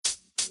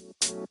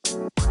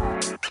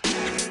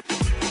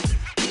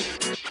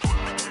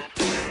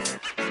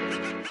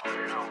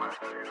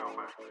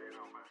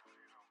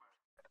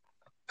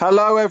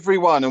Hello,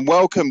 everyone, and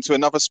welcome to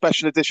another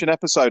special edition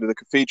episode of the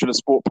Cathedral of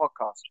Sport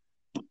podcast,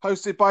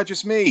 hosted by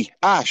just me,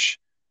 Ash.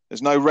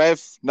 There's no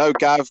Rev, no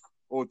Gav,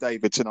 or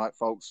David tonight,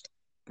 folks.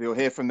 You'll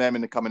hear from them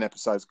in the coming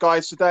episodes.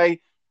 Guys, today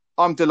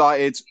I'm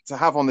delighted to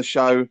have on the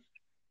show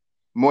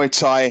Muay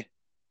Thai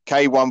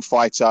K1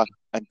 fighter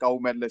and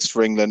gold medalist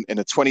for England in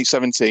the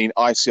 2017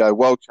 ICO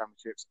World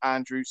Championships,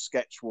 Andrew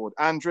Sketchward.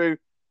 Andrew,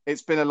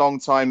 it's been a long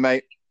time,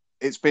 mate.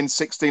 It's been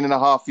 16 and a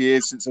half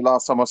years since the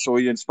last time I saw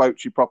you and spoke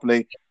to you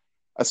properly.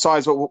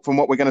 Aside from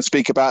what we're going to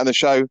speak about in the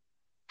show,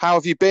 how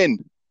have you been?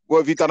 What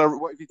have you done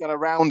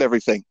around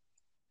everything?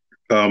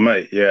 Oh,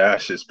 mate, yeah,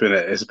 Ash, it's been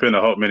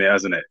a hot minute,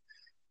 hasn't it?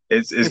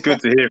 It's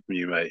good to hear from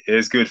you, mate.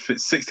 It's good for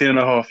 16 and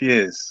a half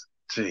years.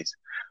 Jeez.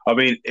 I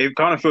mean, it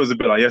kind of feels a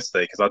bit like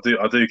yesterday because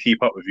I do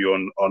keep up with you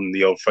on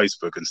the old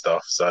Facebook and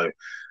stuff. So,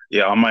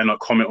 yeah, I might not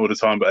comment all the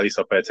time, but at least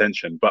I pay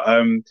attention. But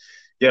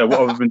yeah,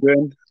 what I've been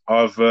doing,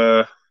 I've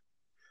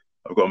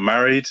got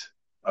married.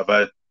 I've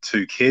had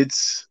 2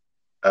 kids.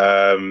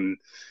 I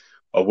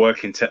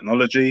work in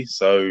technology,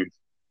 so you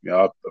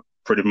know,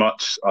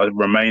 I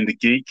remained a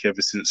geek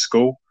ever since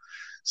school.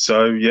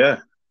 So yeah.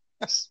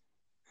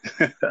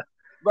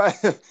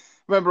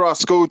 Remember our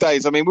school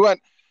days? I mean,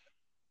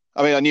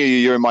 I knew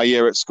you were in my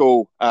year at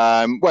school.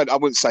 I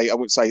wouldn't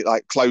say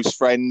like close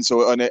friends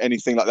or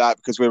anything like that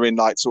because we were in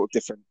like sort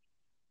of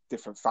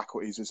different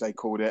faculties as they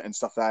called it and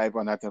stuff. That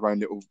everyone had their own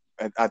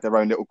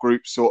little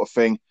group sort of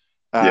thing.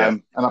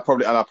 And I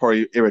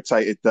probably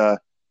irritated the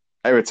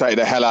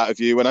hell out of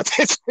you when I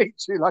did speak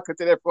to you like I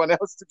did everyone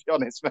else, to be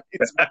honest, mate.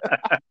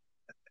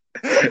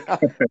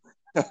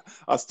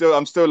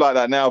 I'm still like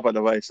that now, by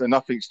the way, so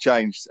nothing's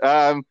changed.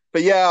 But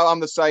yeah, I'm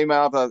the same.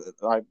 I've got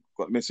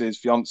Mrs.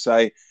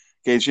 Fiance,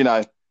 kids,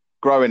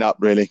 growing up.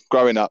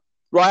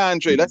 Right,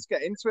 Andrew, let's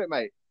get into it,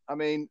 mate. I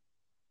mean,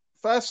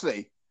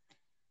 firstly,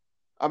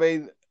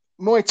 Muay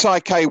Thai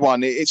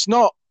K1, it's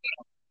not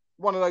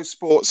one of those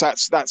sports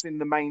that's in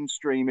the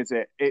mainstream, is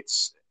it?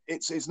 It's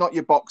not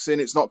your boxing.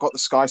 It's not got the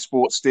Sky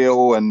Sports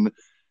deal, and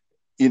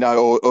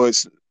or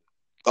it's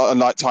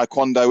unlike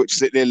Taekwondo, which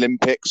is at the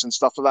Olympics and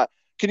stuff like that.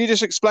 Can you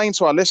just explain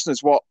to our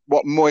listeners what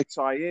Muay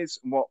Thai is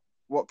and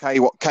what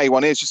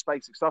K1 is? Just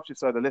basic stuff,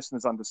 just so the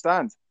listeners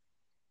understand.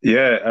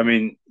 Yeah, I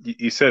mean,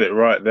 you said it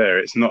right there.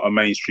 It's not a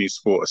mainstream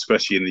sport,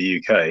 especially in the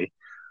UK.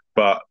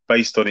 But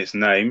based on its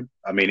name,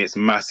 I mean, it's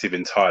massive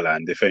in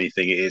Thailand. If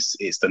anything, it's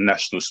the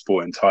national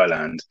sport in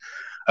Thailand.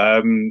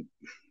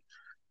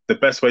 The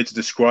best way to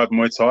describe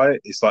Muay Thai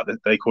is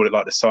they call it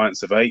like the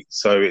science of 8.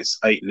 So it's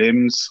 8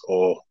 limbs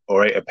or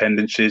 8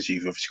 appendages.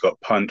 You've obviously got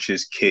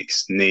punches,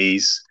 kicks,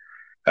 knees,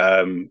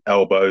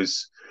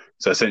 elbows.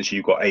 So essentially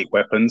you've got 8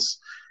 weapons.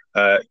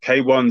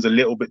 K1's a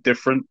little bit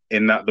different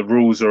in that the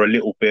rules are a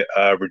little bit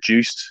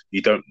reduced.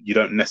 You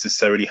don't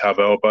necessarily have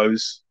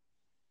elbows,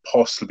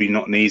 possibly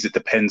not knees. It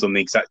depends on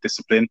the exact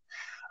discipline.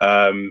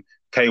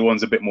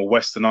 K1's a bit more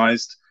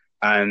westernized,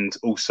 and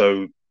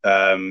also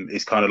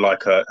it's kind of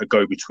like a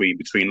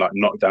go-between like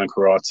knockdown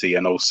karate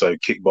and also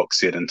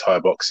kickboxing and Thai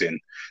boxing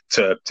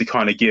to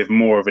kind of give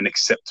more of an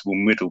acceptable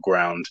middle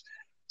ground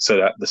so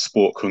that the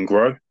sport can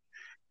grow.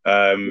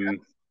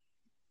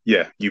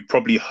 Yeah, you've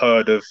probably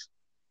heard of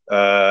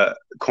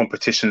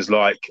competitions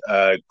like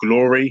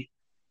Glory,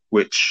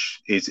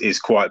 which is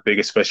quite big,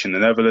 especially in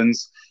the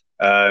Netherlands.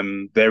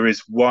 There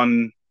is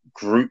one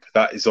group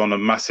that is on a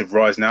massive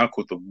rise now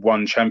called the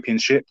One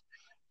Championship.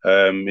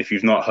 If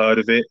you've not heard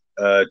of it,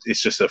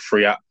 it's just a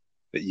free app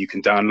that you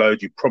can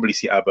download. You probably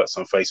see adverts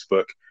on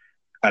Facebook,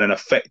 and then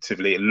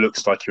effectively it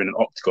looks like you're in an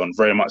octagon,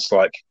 very much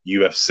like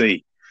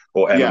UFC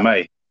or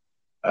MMA.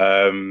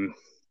 And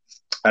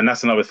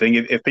that's another thing.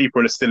 If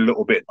people are still a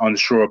little bit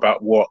unsure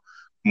about what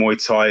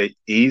Muay Thai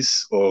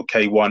is or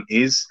K1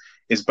 is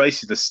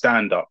basically the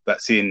stand-up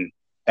that's in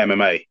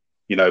MMA,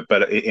 in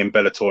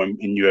Bellator and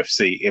in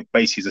UFC. It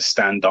basically is a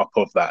stand-up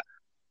of that,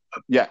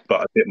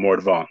 but a bit more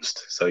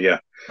advanced. So, yeah.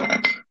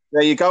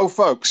 There you go,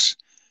 folks.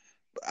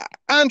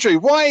 Andrew,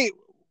 why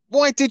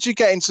did you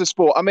get into the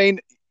sport? I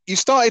mean, you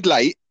started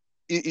late.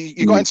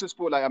 You got into the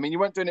sport late. I mean, you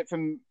weren't doing it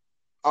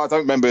I don't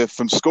remember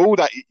from school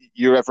that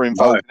you were ever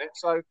involved in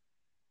it.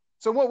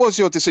 So what was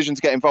your decision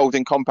to get involved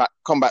in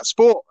combat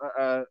sport,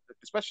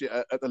 especially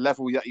at the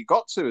level that you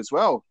got to as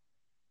well?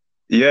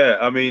 Yeah,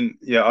 I mean,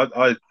 do you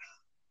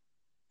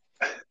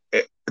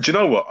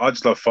know what? I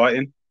just love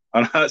fighting.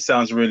 I know that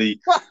sounds really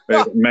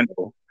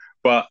mental,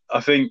 but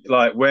I think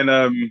like when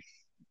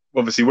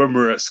obviously when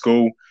we were at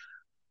school,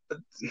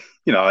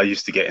 I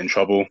used to get in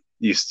trouble.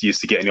 Used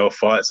to get in the odd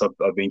fights.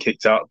 I've been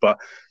kicked out, but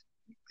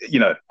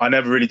I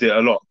never really did it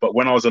a lot. But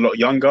when I was a lot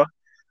younger,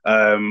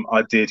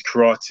 I did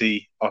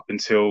karate up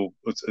until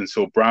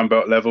brown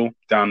belt level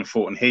down in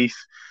Thornton Heath.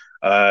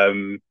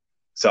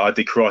 So I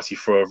did karate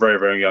for a very,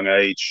 very young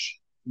age.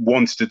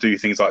 Wanted to do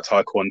things like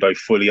Taekwondo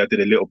fully. I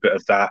did a little bit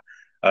of that,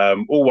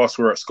 all whilst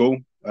we were at school.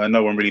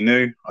 No one really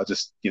knew. I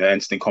just,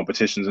 entered in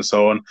competitions and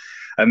so on.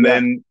 And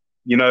then,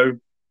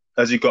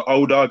 as you got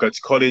older, go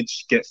to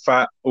college, get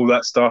fat, all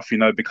that stuff,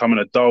 become an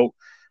adult.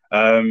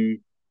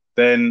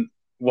 Then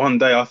one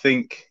day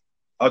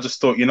I just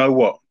thought, you know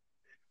what?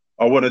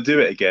 I want to do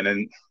it again.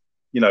 And,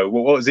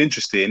 what was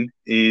interesting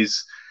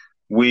is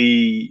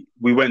we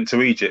went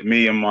to Egypt.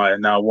 Me and my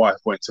now wife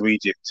went to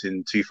Egypt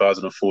in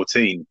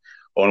 2014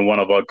 on one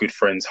of our good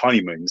friends'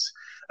 honeymoons.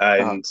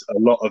 And a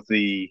lot of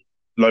the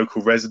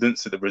local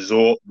residents at the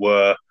resort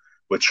were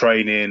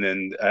training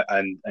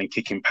and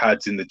kicking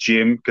pads in the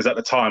gym, because at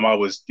the time I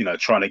was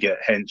trying to get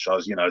hench. I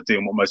was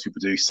doing what most people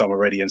do, summer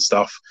ready and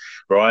stuff,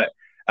 right?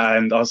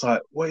 And I was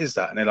like, what is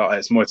that? And they're like,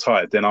 it's Muay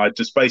Thai. Then I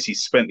just basically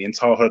spent the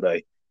entire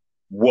holiday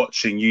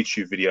watching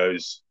YouTube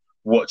videos,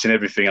 watching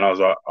everything, and I was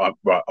like,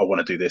 I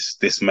want to do this.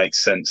 This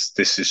makes sense.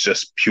 This is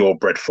just pure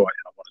bred fighting.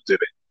 I want to do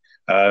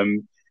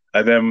it.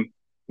 And then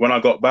when I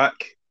got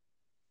back,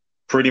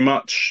 pretty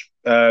much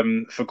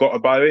forgot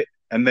about it,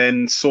 and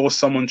then saw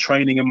someone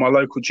training in my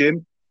local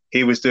gym.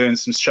 He was doing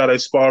some shadow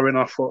sparring.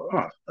 I thought,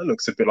 that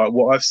looks a bit like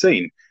what I've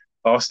seen.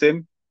 Asked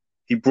him.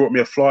 He brought me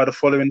a flyer the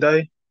following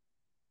day.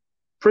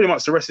 Pretty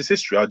much the rest is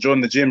history. I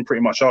joined the gym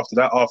pretty much after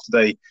that, after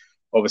they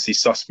obviously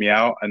sussed me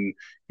out and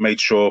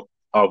made sure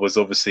I was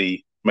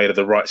obviously made of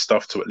the right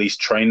stuff to at least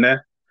train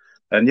there.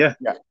 And yeah.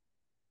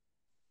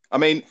 I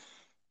mean,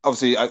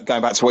 obviously,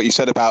 going back to what you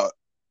said about,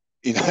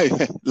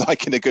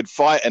 liking a good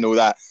fight and all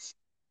that,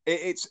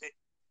 it's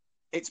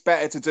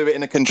better to do it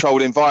in a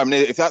controlled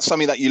environment. If that's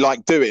something that you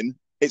like doing,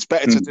 it's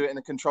better to do it in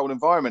a controlled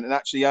environment and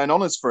actually earn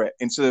honours for it,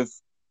 instead of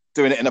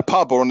doing it in a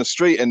pub or on the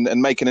street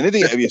and making an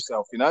idiot of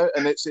yourself, and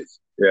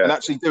and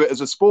actually do it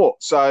as a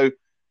sport. So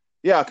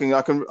yeah, I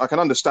can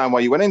understand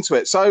why you went into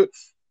it. So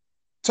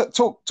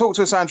talk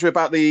to us, Andrew,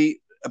 about the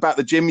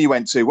gym you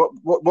went to.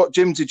 What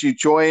gym did you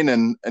join,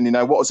 and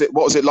what was it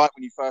like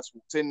when you first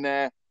walked in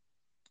there?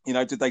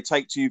 Did they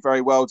take to you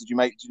very well? Did you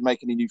make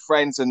any new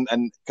friends? And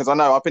because I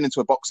know I've been into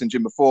a boxing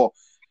gym before,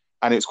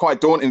 and it was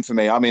quite daunting for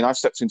me. I mean, I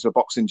stepped into a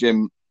boxing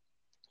gym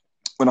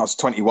when I was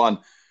 21,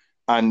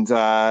 and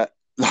I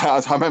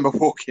remember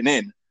walking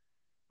in,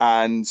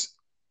 and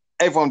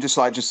everyone just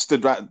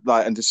stood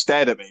and just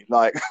stared at me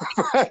for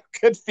a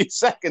good few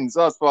seconds.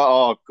 I was like,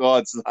 oh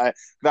God, I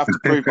have to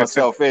prove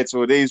myself here to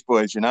all these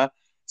boys,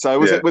 So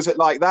was it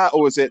like that,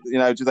 or was it,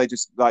 do they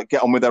just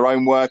get on with their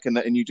own work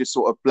and you just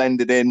sort of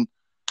blended in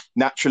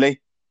naturally?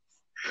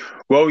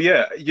 Well,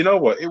 yeah, you know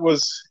what? It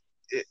was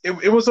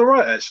all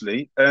right,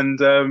 actually.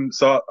 And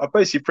so I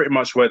basically pretty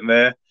much went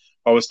there.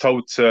 I was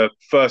told to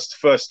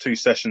first 2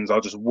 sessions I'll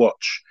just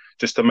watch,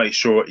 just to make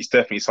sure it's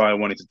definitely something I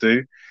wanted to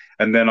do.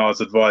 And then I was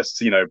advised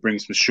to, bring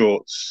some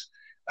shorts,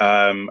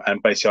 and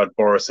basically I'd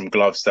borrow some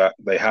gloves that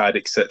they had,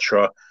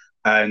 etc.,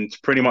 and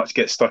pretty much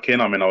get stuck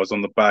in. I mean, I was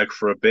on the bag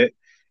for a bit.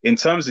 In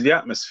terms of the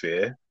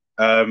atmosphere,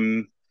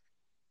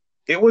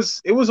 it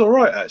was all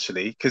right,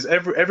 actually, because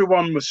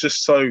everyone was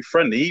just so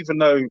friendly. Even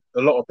though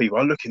a lot of people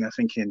are looking, they're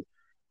thinking,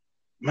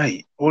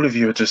 mate, all of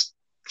you are just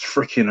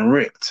freaking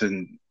ripped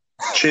and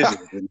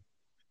chiseled, and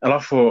I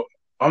thought,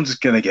 I'm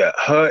just gonna get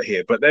hurt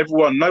here. But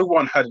no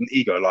one had an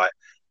ego.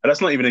 And that's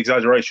not even an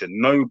exaggeration.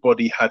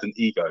 Nobody had an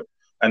ego,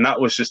 and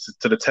that was just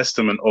to the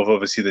testament of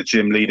obviously the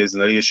gym leaders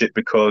and the leadership,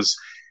 because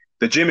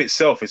the gym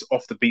itself is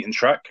off the beaten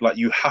track.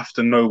 You have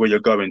to know where you're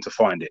going to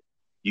find it.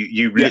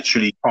 You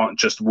literally can't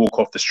just walk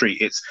off the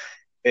street.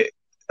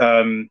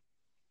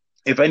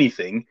 If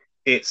anything,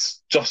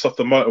 it's just off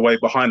the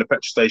motorway behind a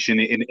petrol station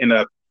in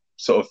a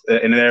sort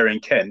of in an area in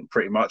Kent,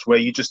 pretty much, where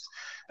you just,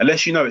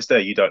 unless you know it's there,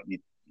 you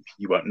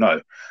won't know.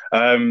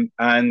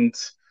 And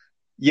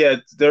yeah,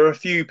 there are a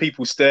few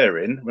people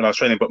staring when I was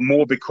training, but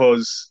more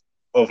because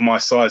of my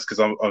size, because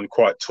I'm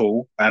quite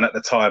tall, and at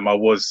the time I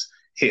was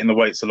hitting the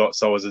weights a lot,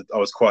 so I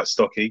was quite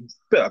stocky,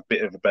 a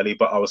bit of a belly,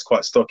 but I was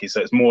quite stocky.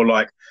 So it's more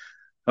like,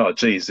 oh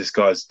geez, this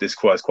guy's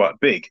quite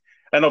big.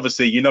 And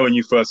obviously, when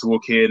you first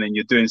walk in and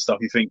you're doing stuff,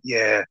 you think,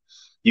 yeah,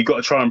 you got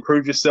to try and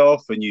prove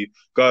yourself, and you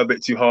go a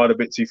bit too hard, a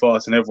bit too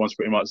fast, and everyone's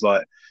pretty much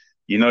like,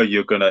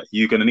 you're gonna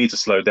need to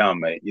slow down,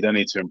 mate. You don't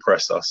need to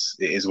impress us.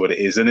 It is what it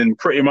is. And then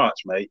pretty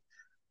much, mate,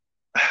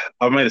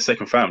 I've made a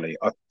second family.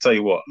 I tell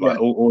you what,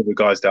 all the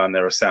guys down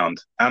there are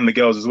sound, and the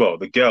girls as well.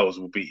 The girls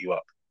will beat you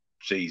up.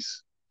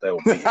 Jeez, they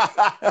will beat you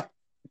up.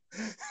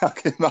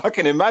 I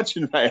can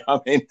imagine, mate. I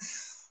mean,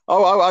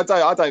 I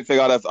don't think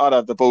I'd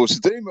have the balls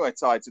to do Muay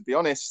Thai, to be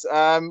honest.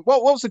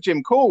 What was the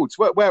gym called?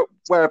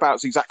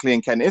 Whereabouts exactly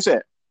in Kent is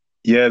it?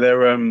 Yeah,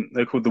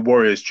 they're called the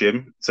Warriors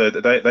Gym. So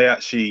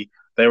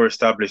they were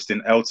established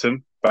in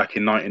Eltham back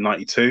in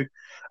 1992.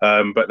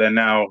 But they're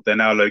now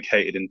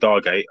located in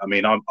Dargate. I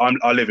mean,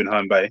 I live in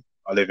Herne Bay.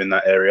 I live in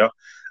that area,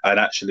 and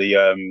actually,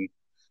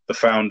 the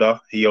founder,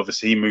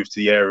 he moved to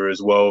the area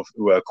as well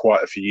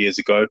quite a few years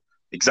ago.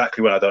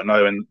 Exactly when I don't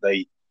know, and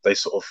they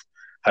sort of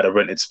had a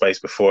rented space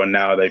before, and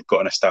now they've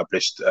got an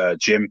established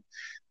gym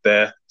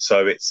there.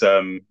 So it's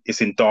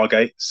in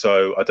Dargate.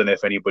 So I don't know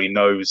if anybody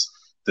knows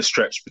the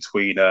stretch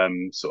between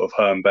sort of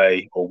Herne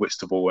Bay or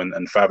Whitstable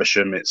and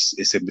Faversham.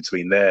 It's in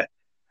between there,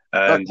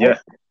 and okay. Yeah,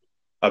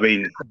 I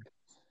mean.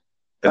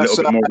 That's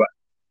a little bit more about.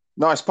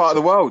 Nice part of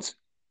the world.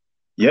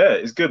 Yeah,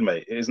 it's good,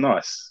 mate. It is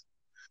nice.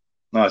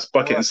 Nice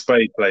bucket and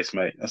spade place,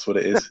 mate. That's what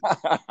it is.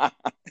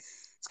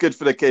 It's good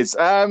for the kids.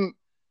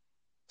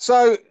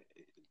 So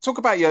talk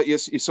about your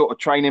sort of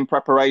training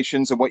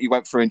preparations and what you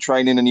went through in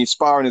training and your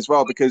sparring as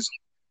well, because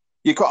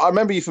I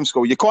remember you from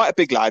school. You're quite a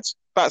big lad,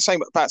 about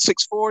 6'4",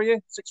 are you?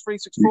 6'3",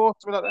 6'4",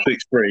 something like that.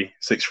 6'3",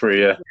 6'3",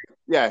 yeah.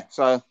 Yeah,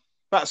 so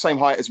about the same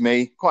height as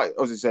me. Quite,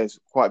 as it says,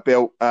 quite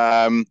built.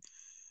 What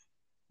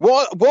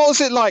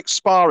was it like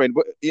sparring?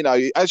 You know,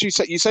 as you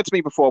said to me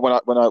before when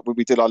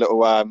we did our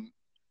little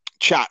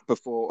chat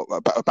before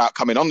about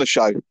coming on the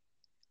show.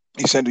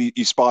 You said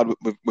you sparred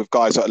with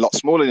guys that are a lot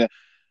smaller than you.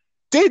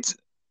 Did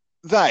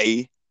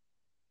they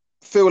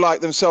feel like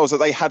themselves that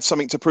they had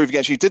something to prove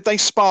against you? Did they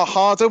spar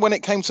harder when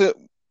it came to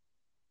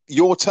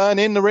your turn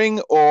in the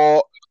ring,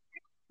 or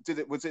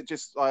was it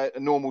just like a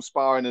normal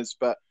sparring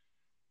but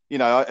you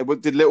know,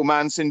 did little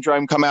man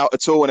syndrome come out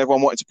at all and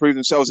everyone wanted to prove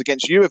themselves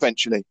against you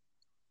eventually?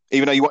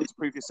 Even though you wanted to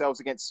prove yourself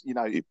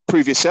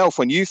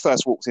when you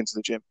first walked into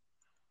the gym.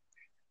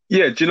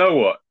 Yeah, do you know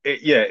what?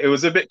 It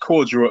was a bit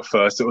cordial at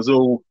first. It was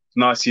all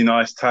nicey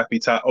nice, tappy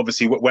tap.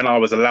 Obviously, when I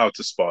was allowed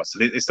to spar, so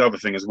it's the other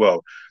thing as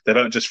well. They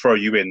don't just throw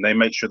you in; they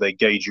make sure they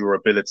gauge your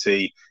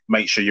ability,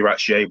 make sure you're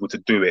actually able to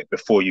do it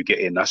before you get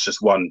in. That's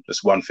just one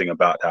thing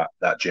about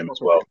that gym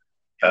as well.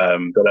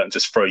 They don't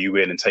just throw you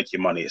in and take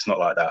your money. It's not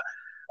like that.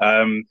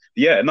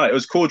 It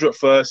was cordial at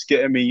first,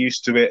 getting me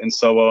used to it and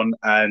so on.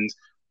 And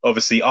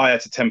obviously, I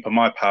had to temper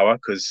my power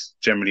because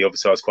generally,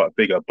 obviously, I was quite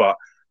bigger. But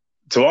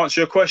to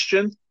answer your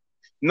question,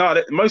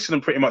 no, most of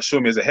them pretty much saw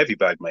me as a heavy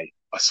bag, mate.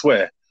 I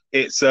swear.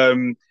 It's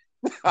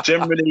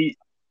generally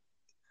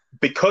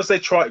because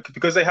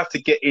they have to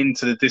get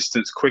into the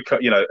distance quicker,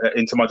 you know,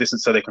 into my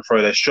distance so they can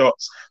throw their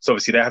shots. So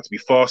obviously they have to be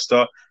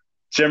faster.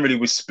 Generally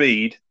with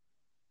speed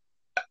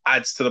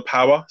adds to the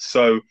power.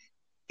 So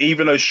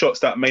even those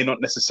shots that may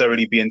not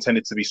necessarily be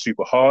intended to be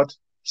super hard,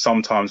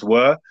 sometimes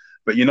were.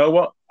 But you know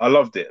what? I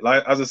loved it.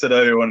 Like as I said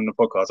earlier on in the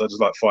podcast, I just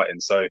like fighting.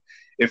 So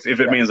if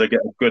it means I get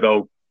a good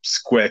old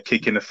square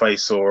kick in the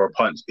face or a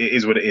punch, it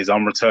is what it is.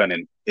 I'm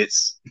returning.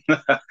 It's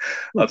I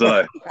don't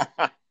know.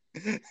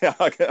 Yeah,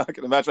 I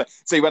can imagine.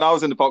 See, when I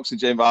was in the boxing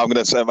gym, I'm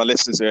going to say my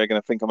listeners here are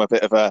going to think I'm a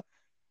bit of a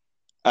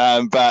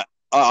but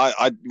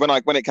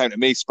when it came to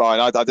me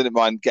sparring, I didn't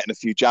mind getting a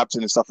few jabs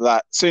in and stuff like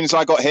that. As soon as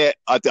I got hit,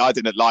 I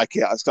didn't like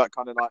it. I was kind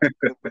of like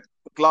the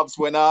gloves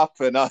went up,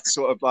 and I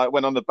sort of like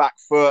went on the back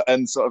foot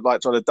and sort of like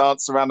trying to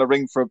dance around the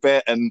ring for a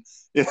bit. And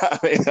you know, I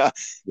mean,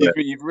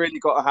 you've really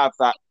got to have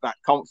that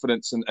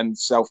confidence and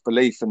self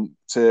belief and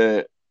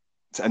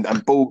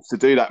balls to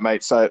do that,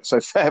 mate. So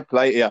fair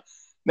play to you.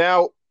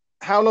 Now,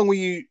 how long were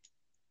you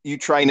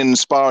training and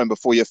sparring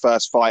before your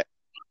first fight?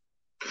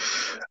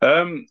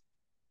 So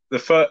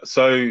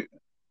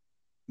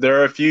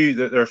there are a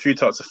few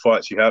types of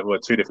fights you have, or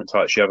two different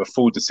types. You have a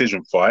full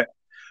decision fight,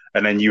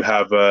 and then you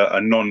have a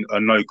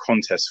no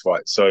contest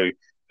fight. So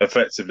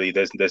effectively,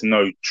 there's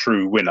no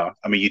true winner.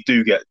 I mean, you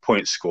do get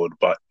points scored,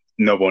 but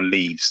no one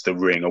leaves the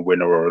ring a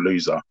winner or a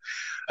loser.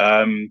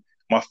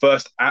 My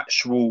first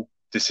actual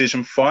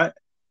decision fight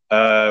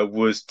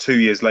was 2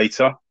 years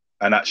later,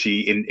 and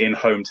actually in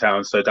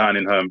hometown, so down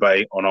in Herne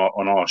Bay on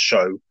our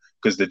show.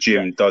 Because the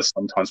gym does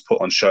sometimes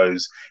put on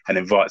shows and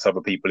invites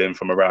other people in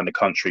from around the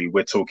country.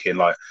 We're talking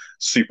like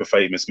super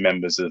famous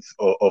members of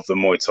the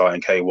Muay Thai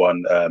and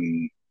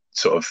K1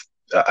 sort of,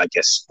 I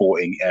guess,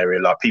 sporting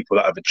area, like people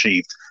that have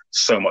achieved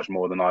so much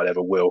more than I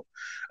ever will.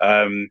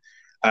 So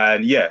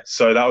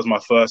that was my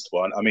first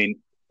one. I mean,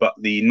 but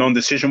the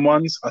non-decision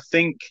ones, I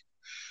think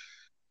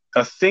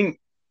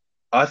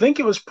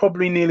it was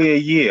probably nearly a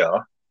year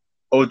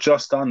or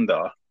just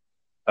under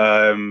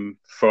from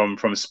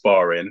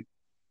sparring.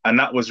 And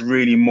that was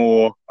really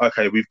more,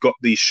 okay, we've got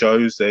these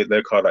shows,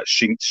 they're called like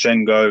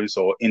Shengos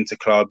or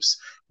interclubs,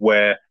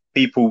 where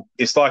people,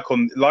 it's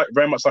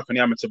very much like on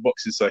the amateur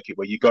boxing circuit,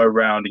 where you go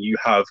around and you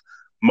have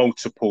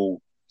multiple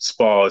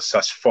spars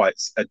 /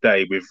 fights a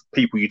day with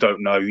people you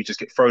don't know. You just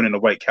get thrown in a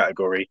weight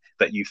category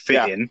that you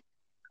fit in,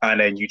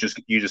 and then you just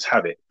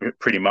have it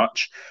pretty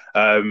much.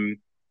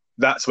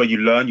 That's where you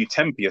learn, you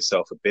temper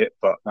yourself a bit,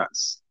 but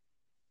that's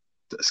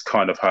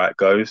kind of how it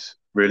goes,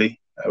 really,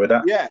 with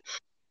that. Yeah.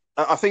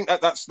 I think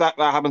that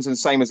happens in the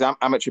same as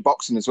amateur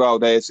boxing as well.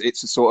 It's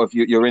a sort of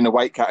you're in a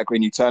weight category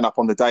and you turn up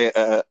on the day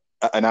at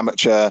an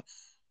amateur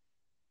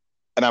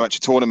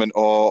tournament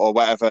or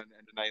whatever, and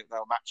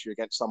they'll match you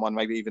against someone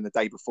maybe even the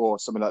day before or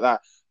something like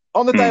that.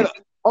 On the day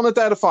of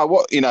the fight,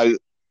 what I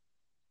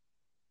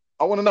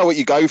want to know what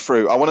you go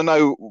through. I want to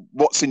know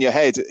what's in your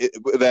head.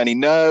 Were there any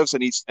nerves,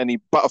 any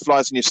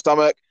butterflies in your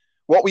stomach?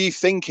 What were you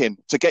thinking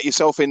to get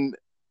yourself in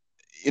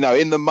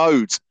the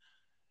mode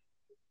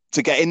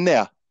to get in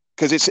there?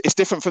 Because it's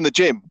different from the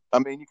gym. I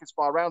mean, you can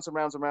spar rounds and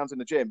rounds and rounds in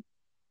the gym,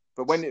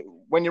 but when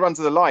you're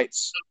under the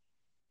lights,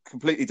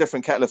 completely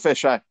different kettle of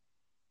fish, eh?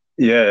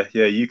 Yeah.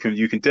 You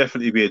can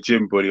definitely be a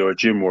gym buddy or a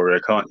gym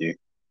warrior, can't you?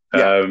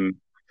 Yeah. Do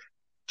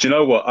you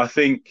know what? I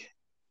think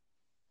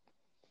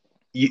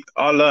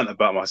I learned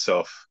about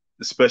myself,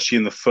 especially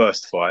in the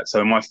first fight.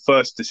 So my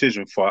first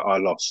decision fight, I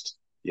lost.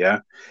 Yeah,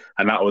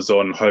 and that was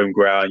on home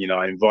ground. You know,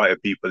 I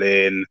invited people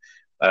in.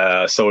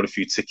 Sold a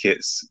few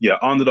tickets. Yeah,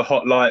 under the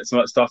hot lights and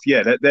all that stuff.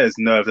 Yeah, there's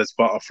nerves, there's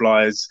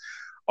butterflies.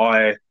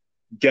 I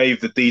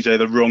gave the DJ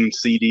the wrong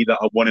CD that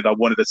I wanted. I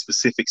wanted a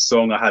specific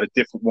song. I had a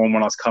different one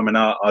when I was coming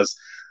out.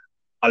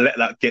 I let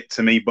that get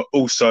to me, but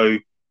also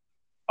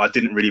I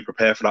didn't really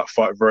prepare for that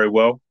fight very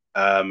well.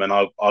 And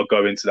I'll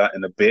go into that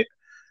in a bit.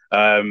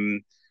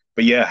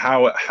 But yeah,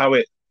 how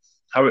it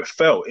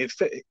felt.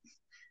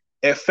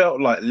 It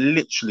felt like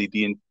literally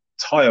the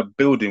entire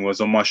building was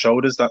on my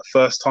shoulders that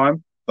first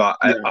time. Like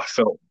I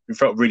felt it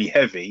felt really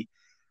heavy,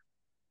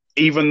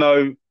 even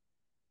though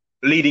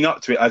leading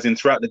up to it, as in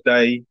throughout the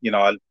day,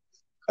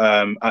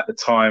 at the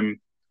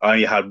time I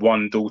only had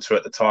one daughter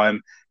at the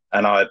time,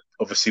 and I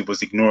obviously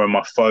was ignoring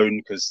my phone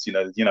because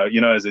as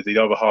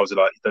the other halves are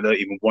like, they don't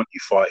even want you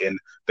fighting,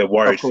 they're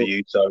worried for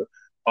you. So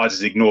I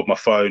just ignored my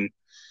phone,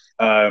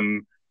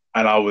 and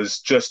I was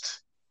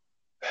just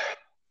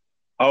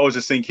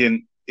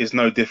thinking, it's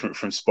no different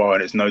from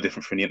sparring, it's no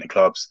different from the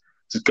interclubs.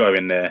 Just go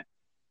in there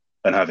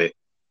and have it,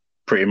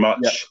 pretty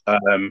much.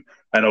 And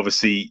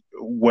obviously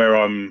where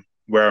I'm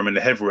in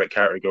the heavyweight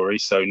category,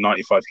 so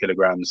 95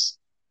 kilograms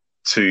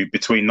to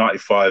between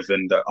 95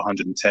 and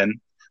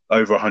 110.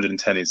 Over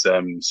 110 is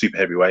super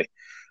heavyweight,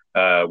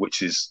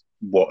 which is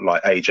what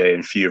like AJ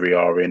and Fury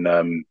are in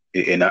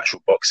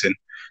actual boxing.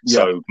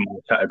 So my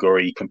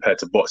category compared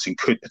to boxing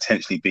could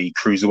potentially be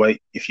cruiserweight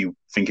if you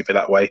think of it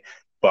that way.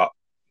 But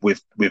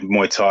with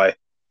Muay Thai,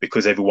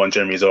 because everyone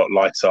generally is a lot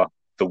lighter,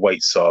 the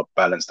weights are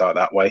balanced out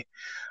that way.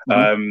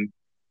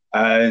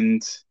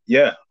 And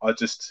yeah, I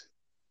just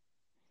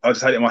had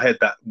it in my head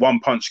that one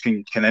punch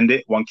can end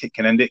it, one kick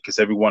can end it, because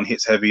everyone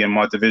hits heavy in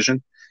my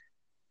division.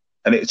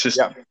 And it's just,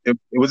 it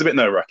was a bit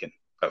nerve-wracking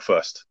at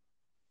first.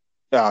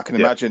 Yeah, I can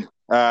imagine.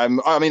 I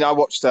mean, I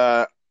watched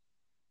a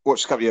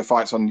couple of your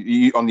fights on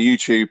the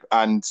YouTube,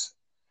 and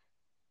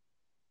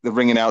the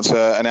ring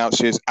announcer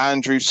announces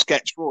Andrew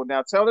Sketch Ford.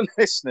 Now, tell the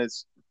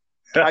listeners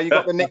how you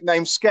got the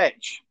nickname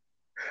Sketch.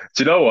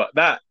 Do you know what?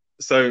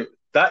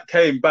 That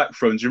came back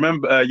from, do you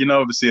remember,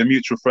 obviously a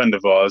mutual friend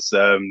of ours,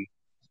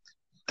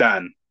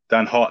 Dan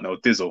Hartnell,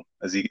 Dizzle,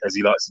 as he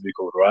likes to be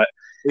called, right?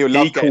 He'll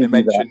love getting a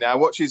mention now.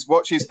 Watch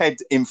his head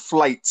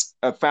inflate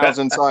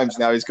 1,000 times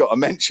now. He's got a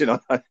mention on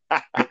it.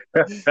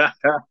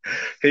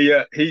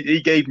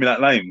 He gave me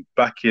that name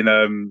back in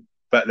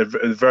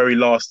the very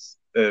last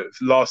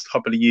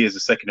couple of years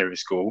of secondary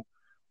school.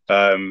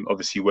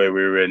 Obviously where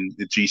we were in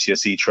the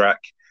GCSE track,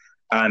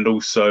 and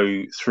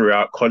also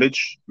throughout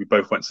college. We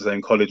both went to the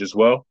same college as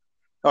well.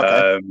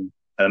 Okay. And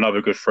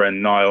another good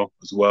friend, Niall,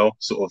 as well,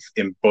 sort of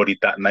embodied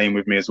that name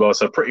with me as well.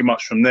 So pretty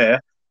much from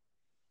there,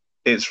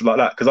 it's like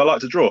that, because I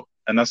like to draw,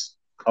 and I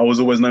was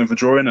always known for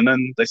drawing. And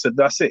then they said,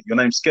 "That's it, your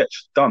name's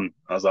Sketch, done."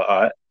 I was like,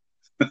 "All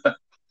right."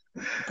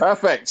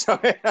 Perfect.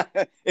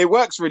 It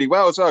works really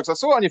well as well, because I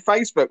saw it on your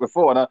Facebook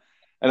before, and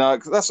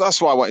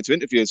that's why I wanted to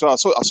interview as well. I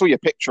saw your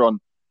picture on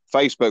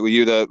Facebook with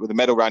you with the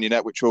medal around your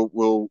neck, which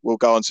we'll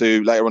go on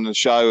to later on in the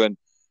show. And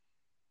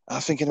I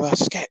was thinking about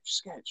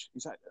Sketch.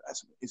 Is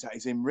that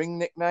his in-ring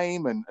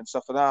nickname and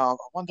stuff like that? I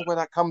wonder where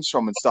that comes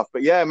from and stuff.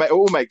 But yeah, mate, it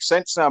all makes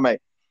sense now, mate.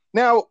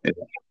 Now,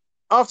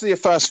 after your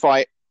first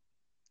fight,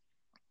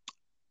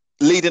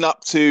 leading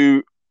up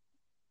to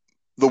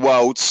the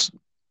Worlds,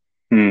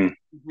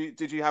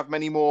 did you have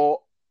many more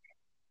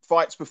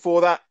fights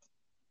before that,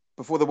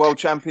 before the World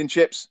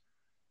Championships?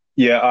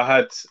 Yeah,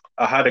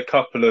 I had a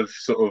couple of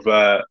sort of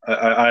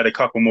I had a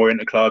couple more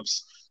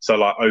interclubs, so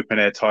like open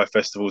air Thai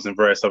festivals and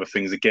various other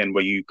things, again,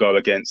 where you go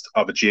against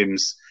other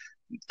gyms,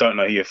 don't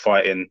know who you're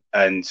fighting,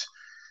 and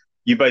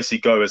you basically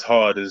go as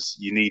hard as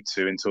you need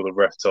to until the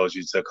ref tells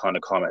you to kind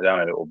of calm it down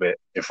a little bit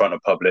in front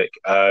of public.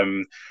 I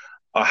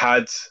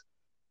had,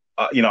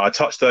 I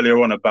touched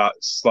earlier on about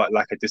slight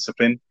lack of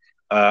discipline.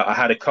 I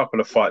had a couple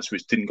of fights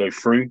which didn't go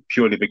through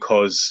purely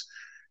because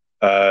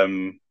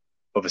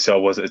obviously I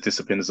wasn't as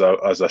disciplined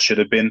as I should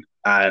have been.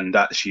 And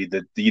actually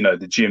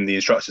the gym, the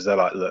instructors are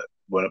like, "Look,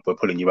 we're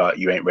pulling you out,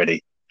 you ain't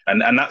ready."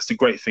 And that's the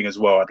great thing as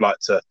well. I'd like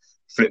to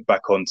flip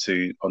back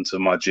onto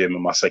my gym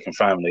and my second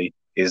family,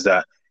 is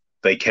that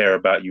they care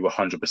about you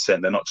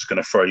 100%. They're not just going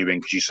to throw you in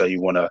because you say you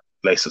want to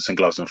lace up some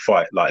gloves and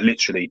fight. Like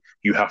literally,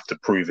 you have to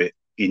prove it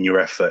in your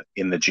effort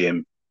in the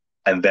gym.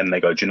 And then they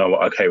go, "Do you know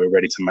what? Okay, we're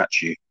ready to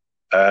match you."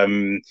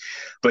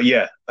 But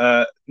yeah,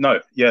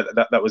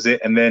 that was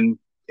it. And then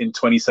in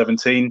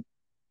 2017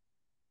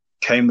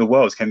 came the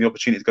Worlds, came the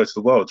opportunity to go to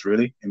the Worlds,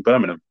 really, in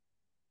Birmingham.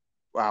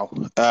 Wow.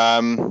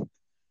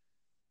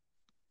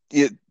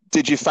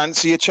 Did you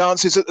fancy your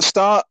chances at the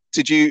start?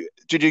 Did you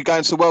go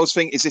into the Worlds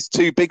think, is this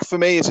too big for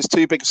me? Is this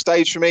too big a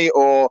stage for me?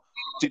 Or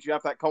did you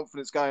have that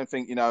confidence going and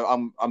think,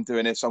 I'm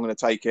doing this, I'm going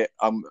to take it.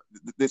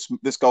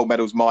 This gold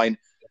medal's mine.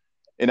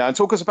 And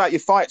talk us about your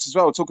fights as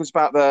well. Talk us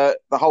about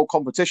the whole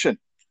competition.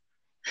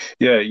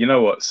 Yeah, you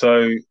know what?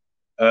 So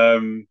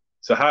how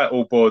it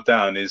all boiled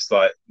down is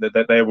like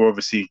that they were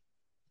obviously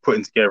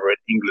putting together an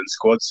England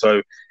squad.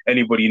 So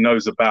anybody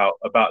knows about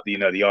the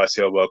the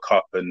ICL World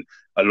Cup and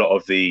a lot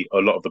of the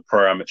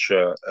pro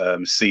amateur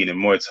scene in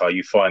Muay Thai,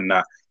 you find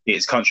that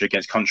it's country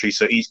against country.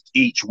 So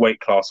each weight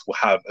class will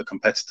have a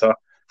competitor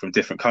from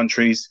different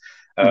countries,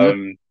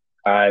 Hmm.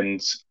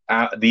 And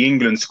the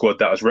England squad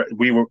that was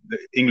the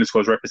England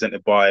squad was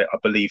represented by, I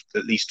believe,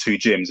 at least two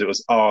gyms. It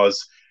was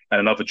ours and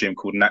another gym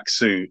called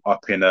Naksu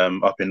up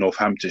in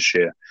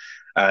Northamptonshire,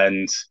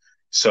 and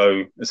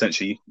so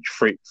essentially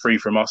three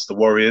from us, the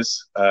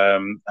Warriors,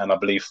 and I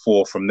believe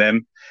four from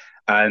them,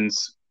 and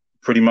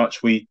pretty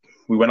much we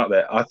went up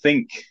there. I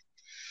think,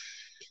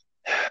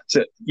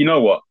 you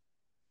know what?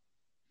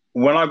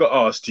 When I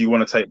got asked, "Do you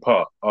want to take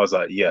part?" I was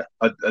like, "Yeah."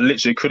 I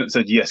literally couldn't have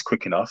said yes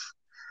quick enough.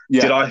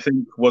 Did Yeah. I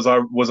think was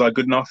I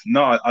good enough?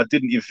 No, I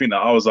didn't even think that.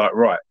 I was like,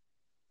 right,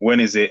 when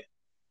is it?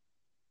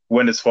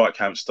 When does fight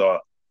camp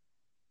start?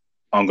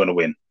 I'm gonna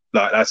win.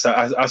 Like that's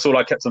all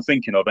I kept on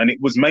thinking of, and it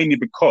was mainly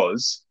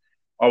because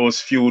I was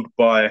fueled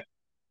by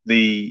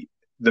the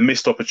the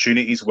missed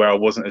opportunities where I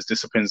wasn't as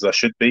disciplined as I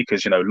should be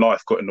because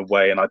life got in the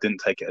way and I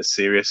didn't take it as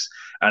serious,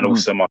 and Hmm.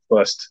 also my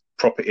first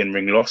proper in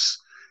ring loss.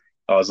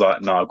 I was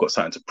like, no, I've got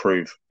something to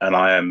prove, and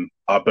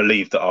I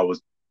believe that I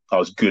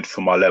was good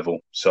for my level.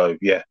 So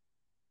yeah,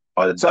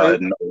 I So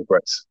had no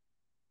regrets.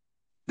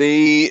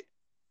 the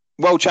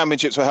World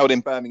Championships were held in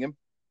Birmingham.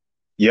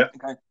 Yeah.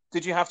 Okay.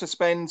 Did you have to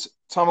spend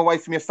time away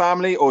from your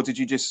family, or did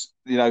you just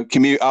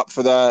commute up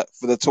for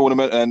the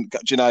tournament? And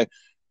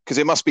because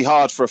it must be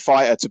hard for a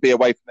fighter to be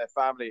away from their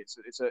family.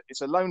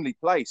 It's a lonely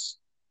place.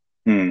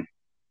 Hmm.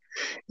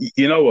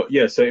 You know what?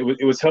 Yeah, so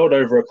it was held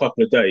over a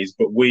couple of days,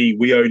 but we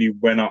only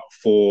went up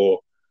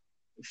for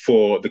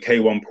the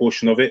K1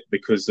 portion of it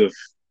because of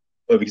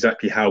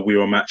exactly how we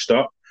were matched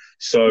up.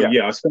 So Yeah.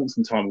 yeah, I spent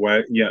some time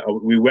where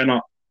we went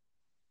up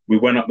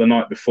the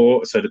night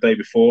before, so the day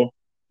before,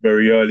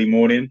 very early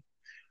morning.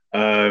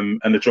 And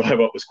the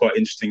drive up was quite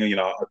interesting.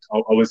 I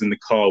was in the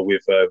car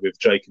with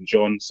Jake and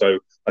John. So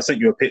I sent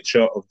you a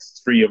picture of the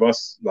three of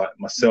us, like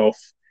myself,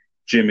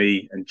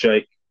 Jimmy, and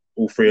Jake.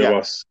 All three of Yeah.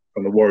 us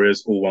from the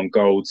Warriors, all won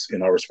golds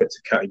in our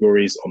respective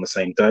categories on the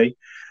same day.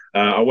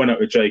 I went out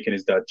with Jake and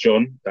his dad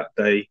John that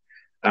day,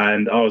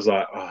 and I was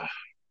like, oh,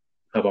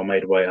 "Have I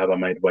made weight? Have I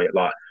made weight?"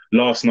 Like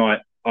last night,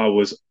 I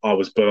was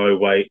below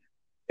weight.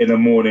 In the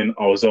morning,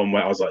 I was on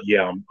weight. I was like,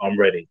 "Yeah, I'm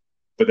ready."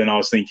 But then I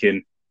was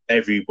thinking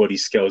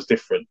everybody's scale is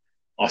different.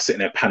 I was sitting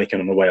there panicking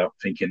on the way up,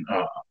 thinking,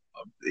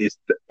 it's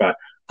bad.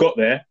 Got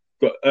there,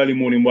 got early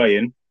morning weigh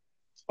in.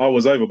 I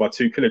was over by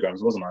 2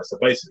 kilograms, wasn't I? So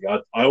basically,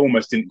 I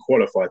almost didn't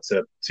qualify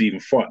to even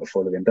fight the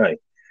following day.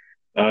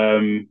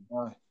 Um,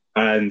 Oh.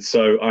 and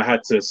so I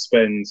had to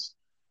spend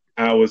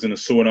hours in a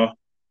sauna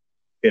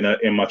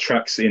in my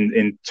tracks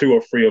in two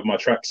or three of my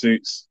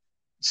tracksuits,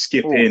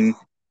 skipping Oof.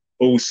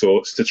 all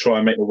sorts to try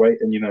and make the weight.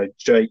 And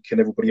Jake and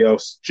everybody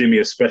else, Jimmy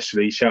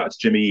especially, shout out to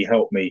Jimmy, he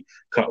helped me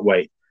cut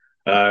weight,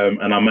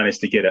 and I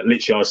managed to get it.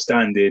 Literally, I was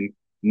standing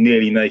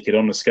nearly naked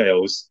on the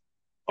scales.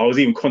 I was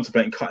even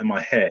contemplating cutting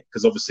my hair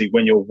because obviously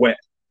when you're wet,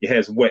 your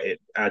hair's wet, it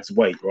adds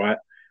weight, right?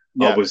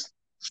 I Yeah. was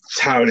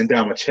toweling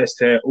down my chest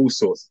hair, all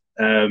sorts,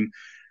 and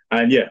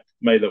yeah,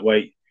 made that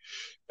weight.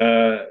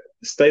 Uh,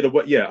 Stayed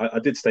away. Yeah, I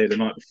did stay the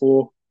night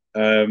before,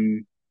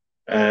 um,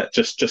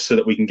 just so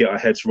that we can get our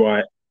heads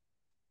right.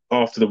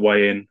 After the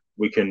weigh-in,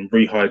 we can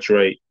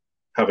rehydrate,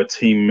 have a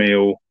team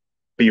meal,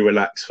 be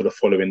relaxed for the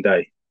following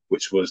day,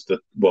 which was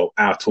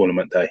our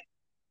tournament day.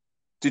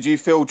 Did you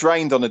feel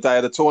drained on the day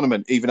of the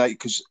tournament, even though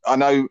because I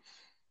know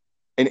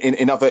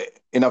in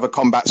other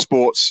combat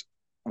sports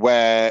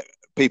where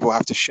people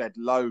have to shed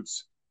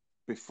loads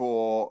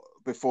before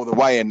the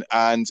weigh-in,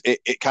 and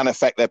it can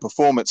affect their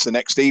performance the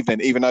next evening,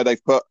 even though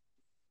they've put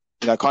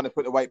kind of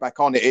put the weight back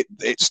on.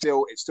 It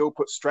still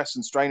puts stress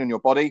and strain on your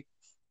body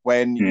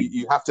when Mm.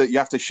 you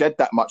have to shed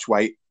that much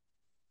weight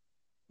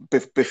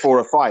before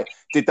a fight.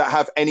 Did that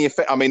have any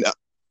effect? I mean,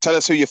 tell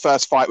us who your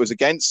first fight was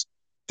against.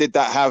 Did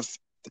that have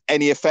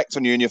any effect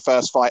on you in your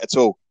first fight at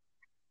all?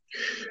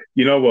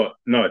 You know what?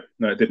 No,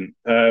 it didn't.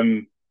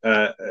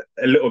 A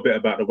little bit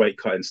about the weight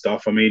cutting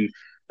stuff. I mean,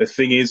 the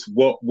thing is,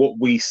 what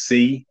we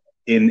see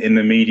in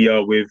the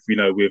media with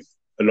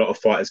a lot of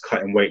fighters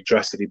cutting weight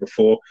drastically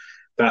before,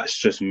 that's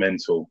just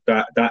mental.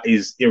 That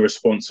is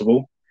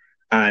irresponsible.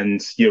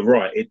 And you're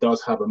right, it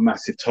does have a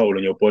massive toll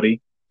on your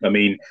body. I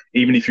mean,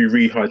 even if you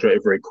rehydrate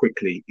it very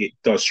quickly, it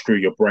does screw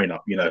your brain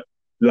up.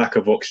 Lack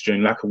of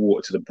oxygen, lack of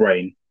water to the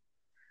brain.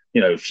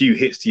 A few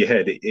hits to your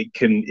head, it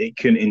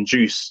can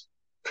induce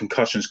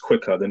concussions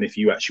quicker than if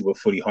you actually were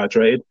fully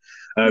hydrated.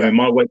 Yeah. And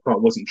my weight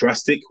cut wasn't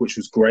drastic, which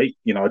was great.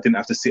 I didn't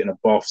have to sit in a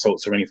bath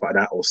salts or anything like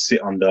that, or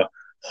sit under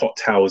hot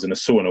towels in a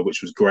sauna,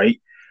 which was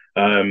great.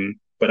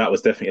 But that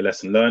was definitely a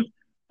lesson learned.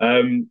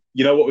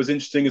 What was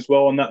interesting as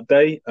well on that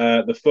day?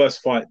 The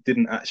first fight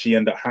didn't actually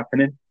end up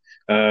happening.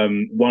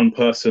 One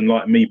person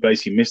like me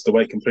basically missed the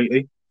weight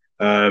completely.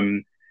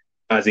 Um,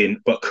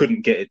 but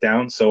couldn't get it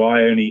down. So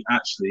I only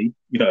actually,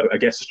 I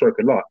guess a stroke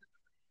of luck,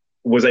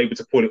 was able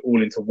to put it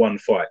all into one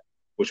fight,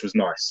 which was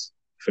nice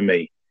for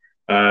me.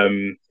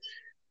 Um,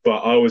 but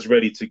I was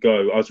ready to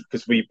go.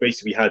 Because we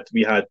basically had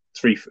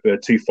two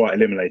fight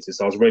eliminators.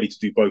 So I was ready to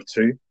do both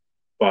two.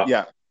 But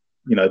Yeah.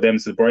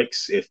 them's the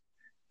breaks. If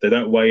they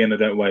don't weigh in, they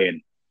don't weigh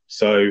in.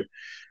 So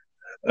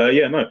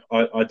yeah, no,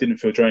 I didn't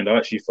feel drained. I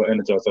actually felt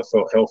energized. I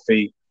felt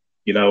healthy.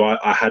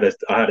 I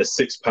had a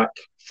six pack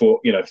for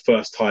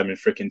first time in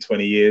freaking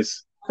 20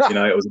 years.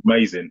 It was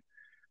amazing.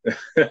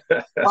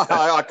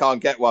 I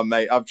can't get one,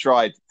 mate. I've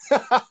tried.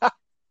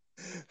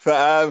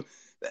 But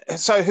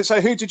so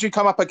who did you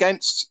come up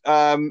against?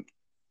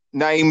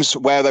 Names,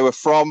 where they were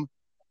from,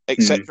 Hmm.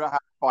 etc. How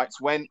the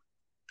fights went.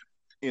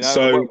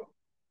 So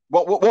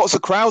What was the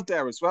crowd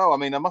there as well? I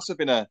mean, there must have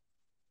been a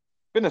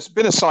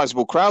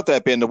sizable crowd there,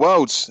 being the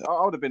world's.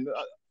 I would have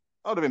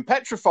been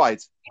petrified.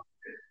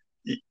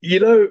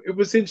 it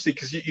was interesting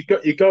because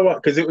you go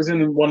up because it was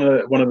in one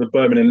of the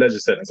Birmingham Leisure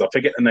Centres. I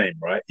forget the name,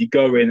 right? You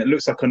go in, it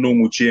looks like a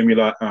normal gym. You're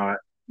like, all right,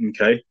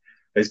 okay.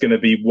 There's going to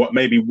be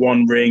maybe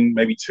one ring,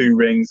 maybe two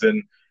rings,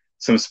 and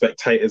some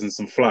spectators and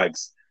some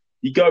flags.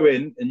 You go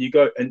in and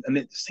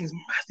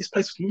this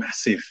place was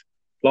massive.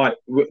 Like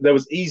there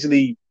was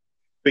easily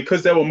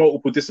because there were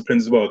multiple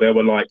disciplines as well. There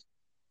were like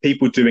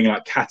people doing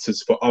like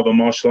katas for other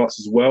martial arts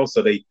as well,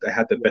 so they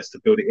had the best to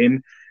build it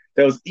in.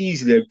 There was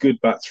easily a good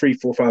about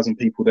 3,000-4,000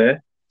 people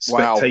there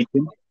Wow.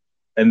 spectating,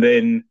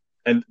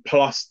 and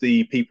plus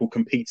the people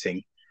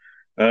competing.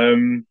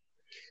 Um,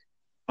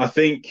 I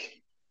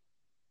think,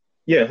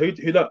 yeah, who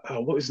that?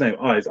 Oh, what was his name?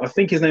 I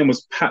think his name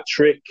was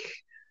Patrick.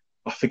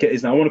 I forget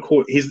his name. I want to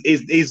call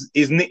it,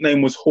 his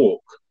nickname was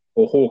Hawk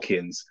or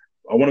Hawkins.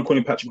 I want to call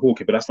him Patrick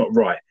Hawkins, but that's not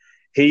right.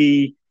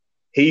 He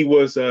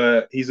he's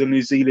a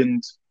New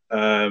Zealand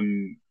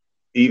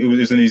he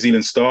was a New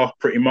Zealand star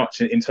pretty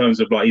much in terms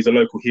of like he's a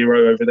local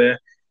hero over there.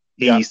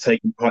 Yeah. He's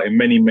taken part in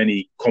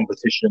many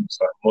competitions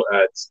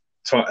like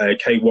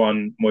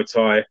K1 Muay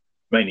Thai,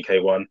 mainly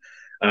K1.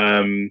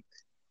 Um,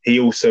 he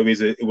also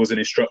was an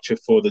instructor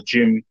for the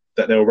gym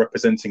that they were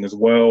representing as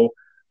well.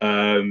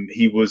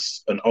 He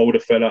was an older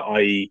fella,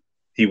 i.e.,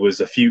 he was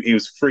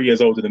 3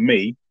 years older than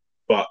me,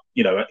 but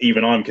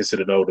even I'm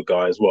considered an older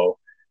guy as well.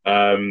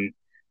 Um,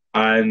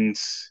 and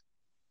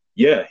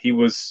yeah, he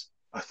was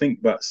I think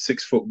about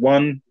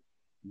 6'1",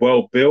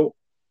 well built,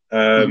 Hmm.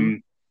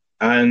 um,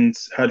 and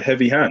had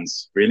heavy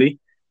hands. Really,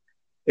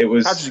 it How did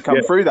was you yeah.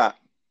 come through that?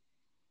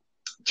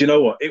 Do you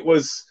know what? It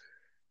was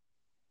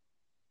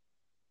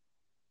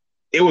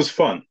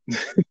fun.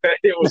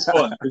 It was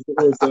fun because it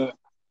was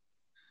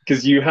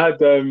because you had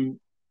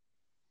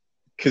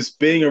because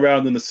being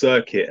around in the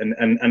circuit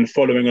and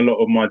following a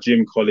lot of my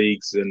gym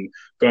colleagues and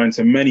going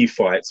to many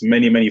fights,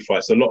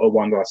 a lot of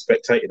ones I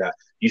spectated at,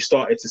 you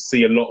started to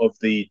see a lot of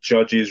the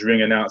judges,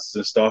 ring announcers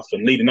and stuff.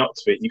 And leading up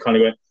to it, you kind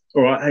of went,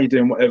 all right, how you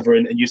doing, whatever.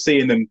 And you're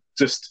seeing them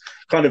just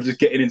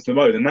getting into the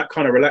mode. And that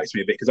kind of relaxed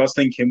me a bit because I was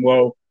thinking,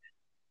 well,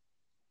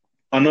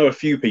 I know a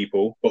few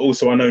people, but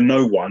also I know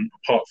no one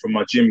apart from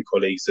my gym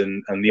colleagues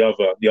and the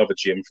other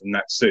gym from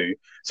Natsu.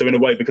 So in a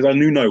way, because I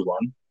knew no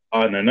one,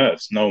 I had no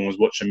nerves. No one was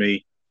watching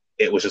me.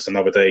 It was just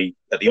another day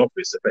at the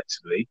office,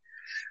 effectively.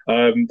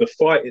 The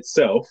fight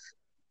itself,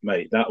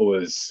 mate, that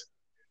was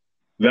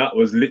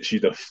literally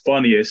the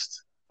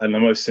funniest and the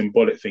most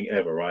symbolic thing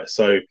ever, right?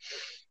 So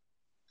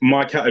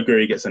my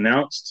category gets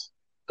announced,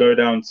 go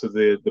down to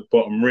the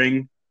bottom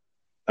ring,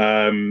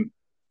 um,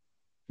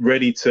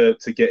 ready to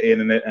get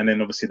in, and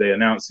then obviously they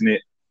announcing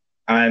it,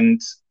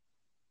 and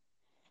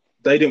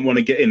they didn't want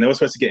to get in. They were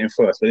supposed to get in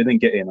first, but they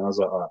didn't get in. I was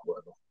like, all right,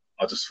 whatever.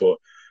 I just thought,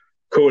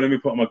 cool. Let me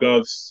put on my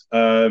gloves.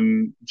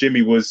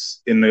 Jimmy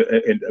was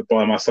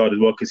by my side as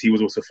well because he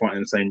was also fighting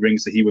in the same ring,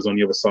 so he was on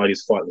the other side.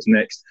 His fight was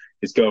next.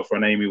 His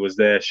girlfriend Amy was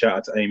there. Shout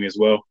out to Amy as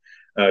well.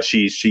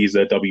 She's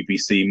a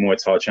WBC Muay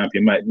Thai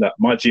champion. Mate, look,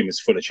 my gym is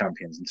full of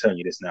champions. I'm telling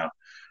you this now.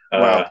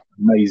 Wow.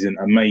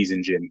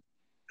 Amazing gym,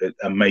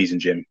 amazing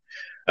gym.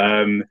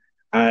 Um,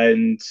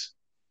 and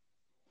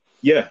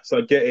yeah, so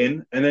I get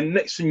in, and then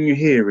next thing you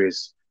hear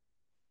is,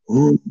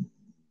 ooh,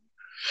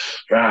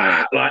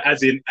 like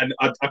as in, and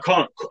I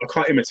can't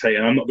imitate,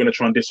 and I'm not going to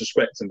try and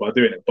disrespect him by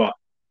doing it, but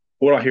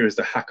all I hear is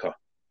the hacker,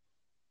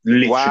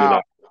 literally,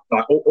 Wow.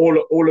 like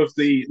all of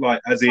the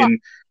like, as in,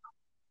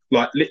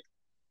 like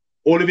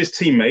all of his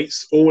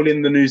teammates, all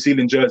in the New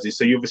Zealand jersey.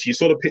 So you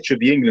saw the picture of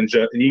the England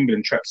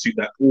tracksuit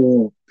that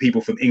all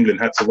people from England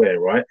had to wear,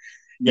 right?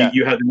 You Yeah.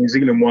 you had the New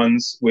Zealand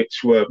ones,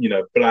 which were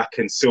black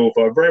and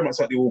silver, very much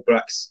like the All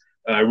Blacks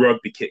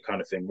rugby kit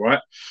kind of thing, right?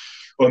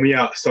 On the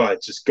outside,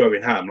 just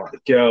going ham, like the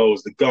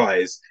girls, the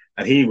guys,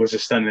 and he was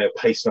just standing there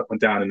pacing up and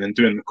down and then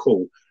doing the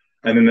call.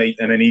 And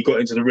then he got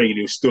into the ring and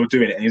he was still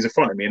doing it and he was in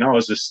front of me and I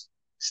was just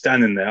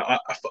standing there.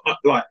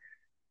 Like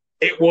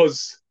it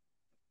was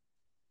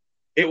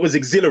it was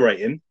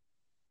exhilarating,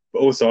 but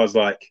also I was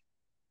like,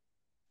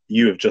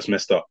 you have just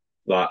messed up.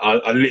 Like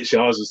I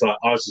literally, I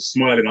was just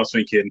smiling. I was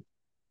thinking,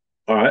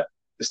 all right,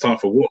 it's time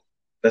for war.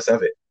 Let's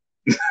have it.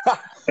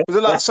 Was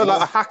it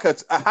like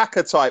a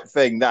hacker type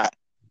thing that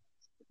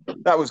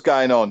was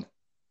going on?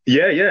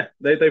 Yeah.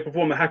 They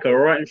performed the hacker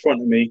right in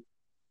front of me,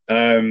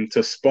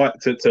 to spite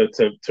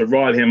to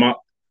rile him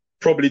up,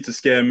 probably to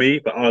scare me.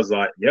 But I was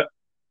like, yep,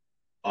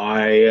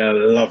 I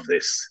love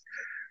this.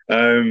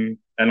 And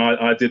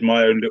I did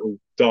my own little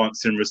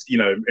dance in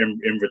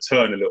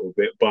return a little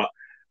bit, but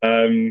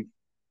I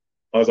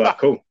was like,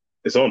 cool,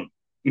 it's on.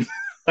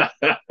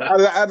 How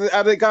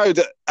did it go?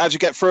 How'd you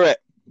get through it?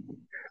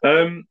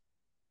 um,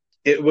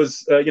 it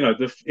was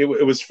it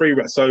was three.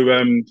 So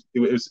it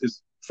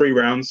was three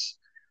rounds.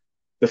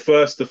 The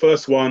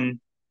first one,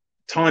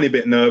 tiny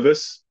bit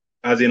nervous,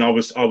 as in I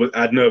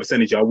had nervous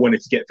energy. I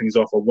wanted to get things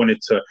off. I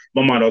wanted to. In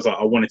my mind, I was like,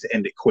 I wanted to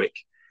end it quick.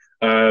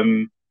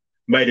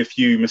 Made a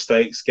few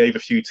mistakes, gave a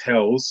few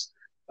tells,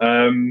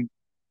 and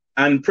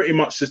pretty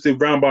much just did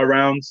round by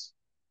round.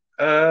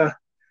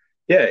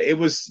 Yeah, it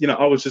was.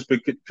 I was just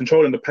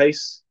controlling the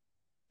pace.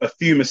 A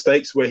few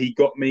mistakes where he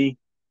got me,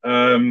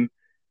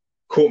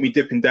 caught me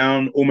dipping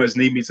down, almost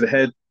kneed me to the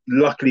head.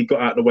 Luckily,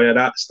 got out of the way of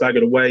that,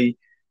 staggered away.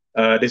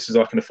 This was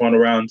like in the final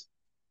round.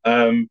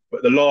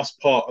 But the last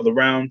part of the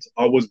round,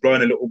 I was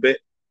blowing a little bit,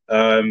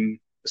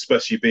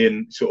 especially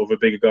being sort of a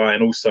bigger guy,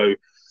 and also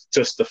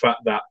just the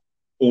fact that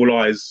all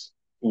eyes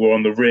were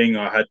on the ring.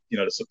 I had,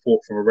 the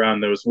support from around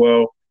there as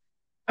well,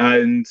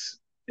 and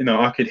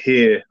I could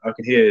hear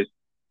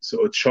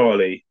sort of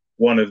Charlie,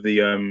 one of the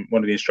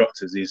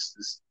instructors,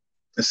 he's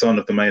the son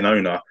of the main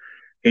owner.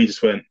 He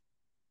just went,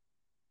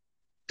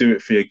 "Do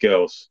it for your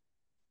girls."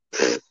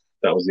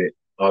 That was it.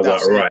 I was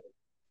like, right,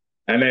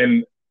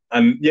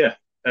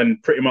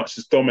 and pretty much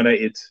just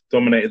dominated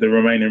the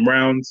remaining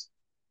rounds.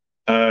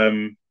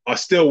 I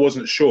still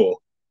wasn't sure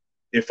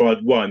if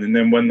I'd won, and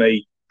then when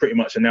they pretty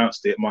much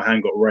announced it, my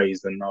hand got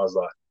raised, and I was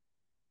like,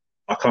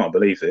 I can't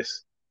believe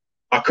this.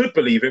 I could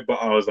believe it, but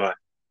I was like,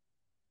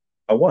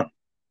 I won.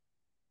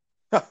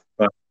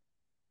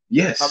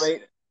 Yes. I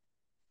mean,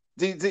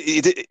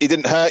 it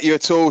didn't hurt you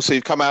at all. So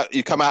you've come out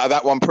of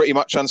that one pretty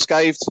much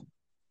unscathed.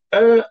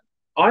 I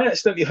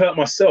accidentally hurt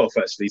myself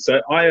actually.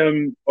 So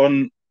I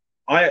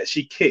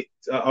actually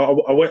kicked. I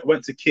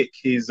went to kick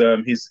his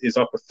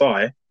upper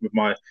thigh with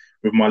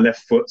my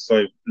left foot.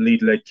 So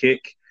lead leg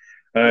kick.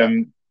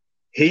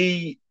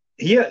 He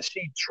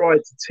actually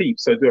tried to teep,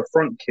 so do a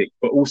front kick,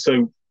 but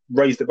also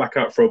raised it back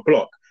out for a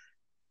block.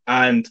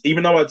 And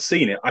even though I'd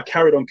seen it, I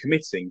carried on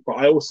committing, but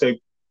I also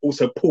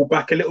pulled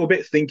back a little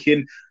bit,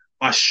 thinking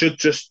I should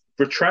just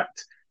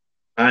retract,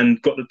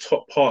 and got the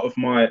top part of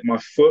my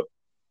foot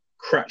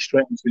cracked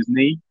straight into his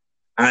knee.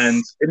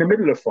 And in the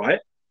middle of the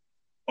fight,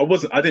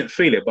 I didn't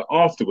feel it, but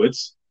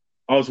afterwards,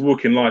 I was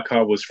walking like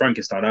I was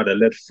Frankenstein. I had a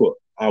lead foot.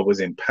 I was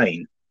in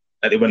pain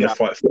when the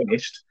fight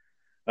finished.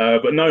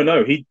 But no,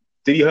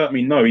 did he hurt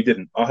me? No, he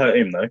didn't. I hurt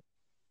him though.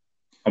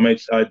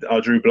 I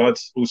drew blood,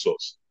 all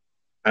sorts.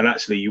 And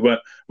actually, you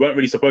weren't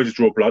really supposed to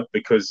draw blood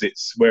because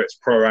it's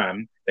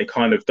pro-am. They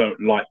kind of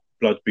don't like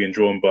blood being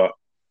drawn, but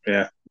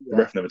the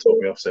ref never told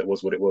me off, so it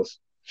was what it was.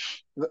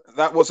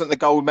 That wasn't the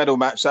gold medal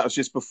match. That was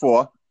just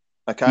before.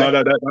 Okay. No,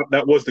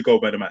 that was the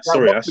gold medal match.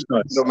 Sorry, Ash.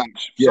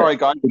 Match. Yeah. Sorry,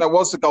 guys. That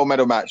was the gold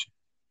medal match.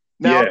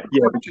 Now,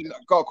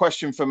 I've got a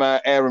question from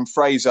Aaron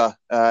Fraser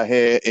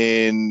here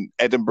in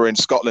Edinburgh, in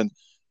Scotland.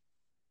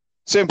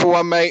 Simple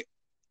one, mate.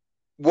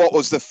 What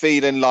was the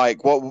feeling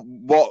like? What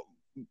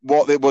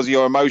was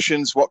your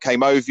emotions? What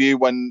came over you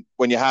when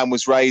your hand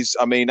was raised?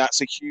 I mean,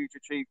 that's a huge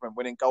achievement.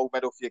 Winning gold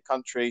medal for your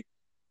country,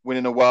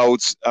 winning a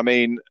worlds. I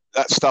mean,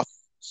 that's stuff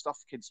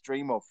kids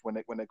dream of when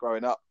they're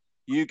growing up.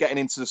 You getting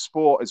into the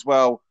sport as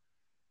well,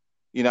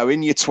 in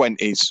your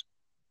 20s.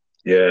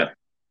 Yeah.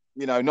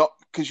 Not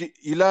because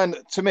you learn,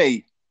 to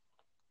me,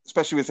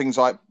 especially with things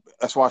like,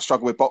 that's why I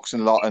struggle with boxing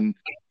a lot. And,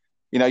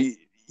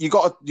 you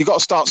got to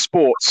start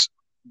sports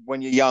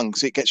when you're young,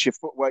 because it gets your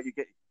footwork, you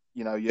get,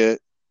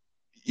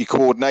 your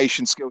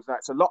coordination skills.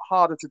 It's a lot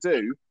harder to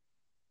do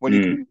when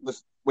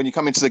you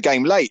come into the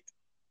game late,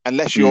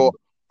 unless you're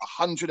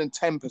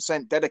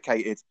 110%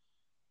 dedicated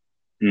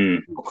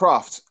to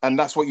craft, and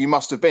that's what you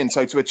must have been.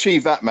 So to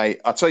achieve that,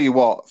 mate, I tell you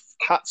what,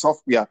 hats off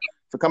to you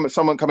for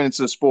someone coming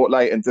into the sport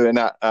late and doing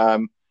that.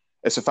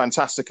 It's a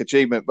fantastic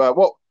achievement. But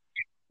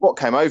what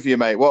came over you,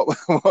 mate? What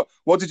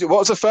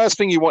was the first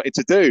thing you wanted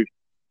to do?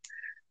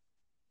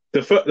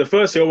 The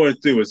first thing I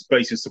wanted to do was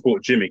basically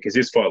support Jimmy, because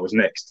his fight was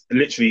next. And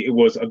literally, it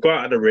was, I got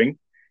out of the ring.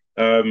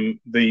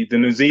 The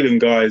New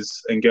Zealand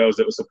guys and girls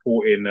that were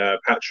supporting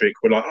Patrick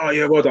were like, "Oh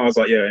yeah, well done." I was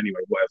like, "Yeah,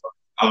 anyway, whatever."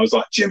 I was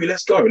like, "Jimmy,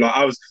 let's go!" Like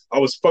I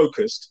was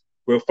focused.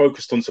 We were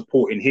focused on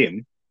supporting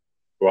him.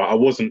 Right, I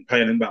wasn't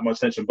paying him that much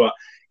attention, but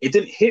it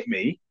didn't hit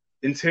me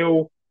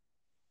until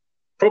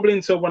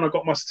when I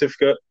got my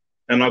certificate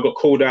and I got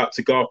called out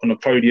to go up on the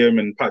podium,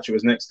 and Patrick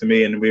was next to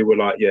me, and we were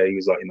like, "Yeah," he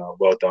was like,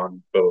 "Well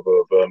done," blah blah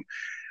blah blah.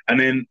 And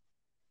then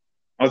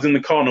I was in the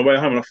car on the way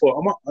home, and I thought,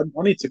 I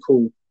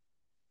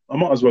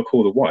might as well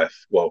call the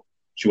wife. Well,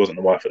 she wasn't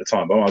the wife at the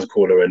time, but I might as well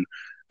call her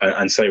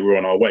and say we're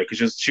on our way,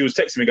 because she was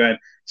texting me going,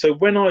 "So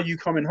when are you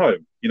coming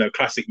home?"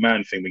 Classic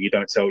man thing, when you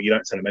don't tell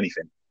him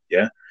anything.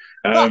 Yeah.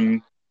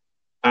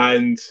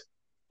 And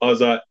I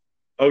was like,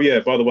 "Oh yeah,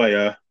 by the way,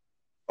 I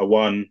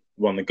won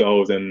the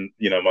gold," and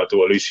my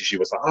daughter Lucy, she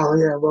was like, "Oh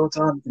yeah, well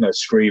done,"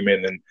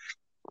 screaming, and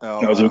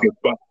that was all good.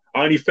 But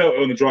I only felt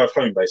it on the drive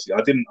home. Basically,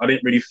 I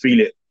didn't really feel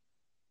it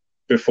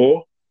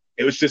before.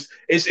 It was just,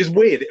 it's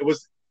weird.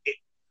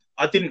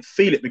 I didn't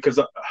feel it because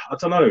I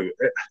don't know.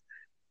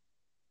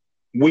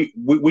 We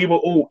were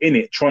all in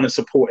it trying to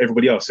support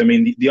everybody else. I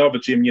mean, the other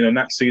gym,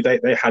 Natsu,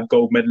 they had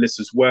gold medalists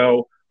as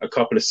well, a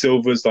couple of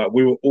silvers. Like,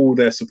 we were all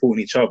there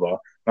supporting each other.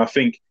 And I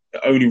think it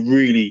only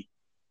really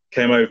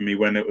came over me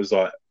when it was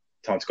like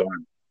time to go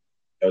home.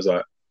 I was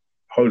like,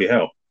 holy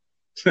hell,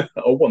 I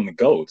won the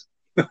gold.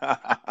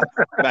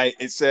 Mate,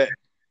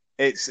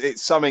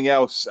 it's something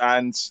else,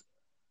 and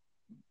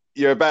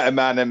you're a better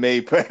man than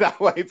me. Put it that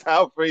way,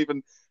 pal.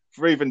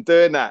 For even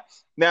doing that.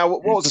 Now,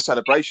 what was the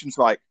celebrations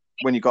like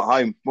when you got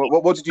home?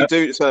 What did you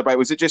do to celebrate?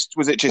 Was it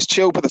just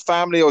chill with the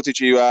family, or did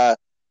you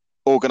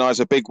organise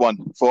a big one?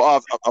 For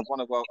I've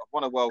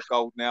won a world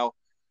gold now.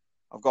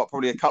 I've got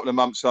probably a couple of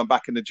months, so I'm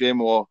back in the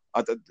gym. Or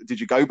did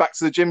you go back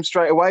to the gym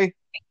straight away?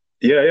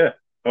 Yeah.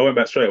 I went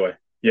back straight away.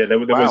 Yeah,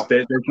 Wow.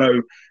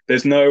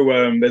 there's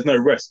no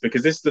rest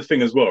because this is the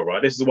thing as well,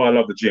 right? This is why I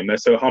love the gym. They're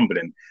so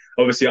humbling.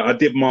 Obviously, I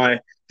did my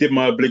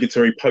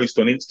obligatory post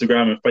on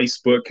Instagram and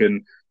Facebook,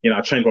 and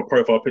I changed my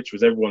profile picture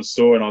as everyone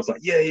saw, and I was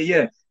like,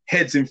 yeah,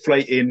 heads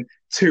inflating,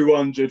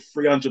 200,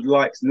 300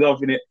 likes,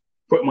 loving it.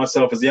 Put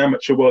myself as the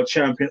amateur world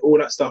champion, all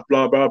that stuff,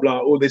 blah blah blah,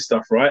 all this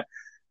stuff, right?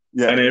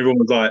 Yeah. And then everyone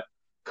was like,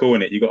 cool,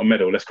 innit? You got a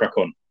medal, let's crack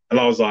on. And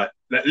I was like,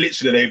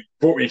 literally, they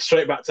brought me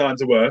straight back down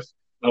to earth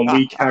and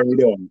we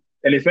carried on.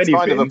 And if It's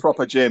kind of a anything,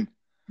 proper gym.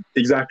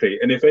 exactly.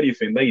 And if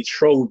anything, they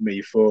trolled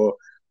me for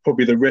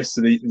probably the rest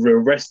of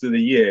the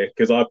year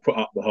because I put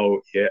up the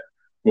whole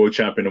world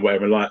champion or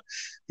whatever. Like,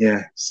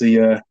 yeah, see,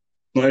 not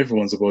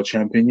everyone's a world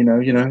champion,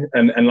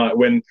 And like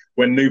when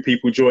new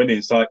people join in,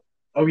 it's like,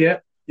 oh yeah,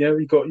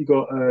 you got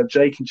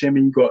Jake and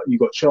Jimmy, you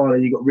got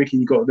Charlie, you got Ricky,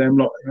 you got them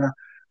lot.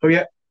 Oh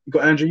yeah, you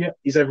got Andrew, yeah,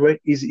 he's everywhere.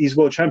 He's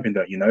world champion,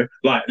 don't you know?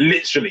 Like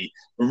literally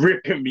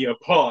ripping me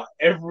apart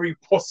every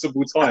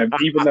possible time,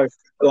 even though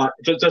like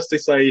just to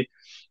say,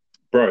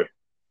 bro,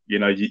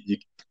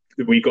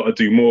 we got to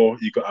do more.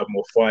 You got to have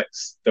more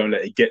fights. Don't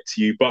let it get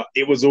to you. But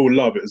it was all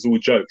love. It was all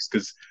jokes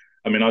because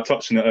I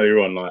touched on it earlier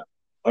on. Like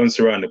I'm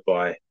surrounded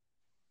by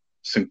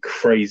some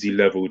crazy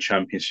level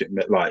championship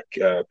people,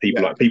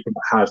 Yeah. like people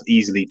that have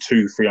easily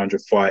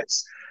 200-300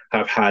 fights,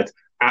 have had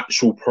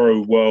actual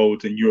pro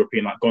world and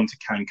European, like gone to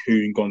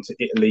Cancun, gone to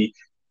Italy,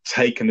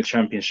 taken the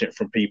championship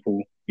from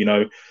people.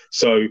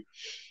 So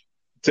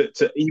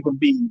to even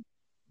be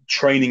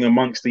training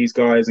amongst these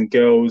guys and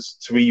girls,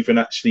 to even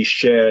actually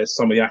share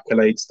some of the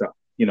accolades that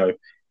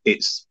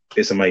it's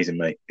amazing,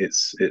 mate.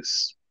 It's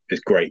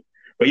great.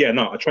 But yeah,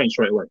 no, I trained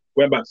straight away.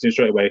 Went back to gym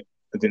straight away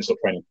and didn't stop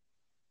training.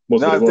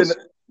 Was what No, it was.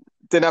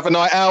 didn't have a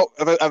night out.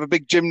 Have a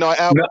big gym night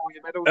out No, with all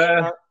your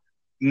medals.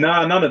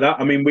 nah, none of that.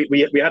 I mean,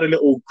 we had a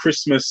little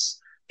Christmas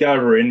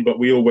gathering, but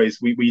we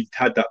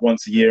had that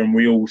once a year, and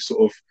we all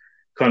sort of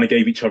kind of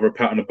gave each other a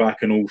pat on the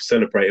back and all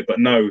celebrated. But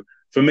no,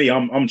 for me,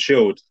 I'm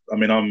chilled. I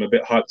mean, I'm a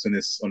bit hyped on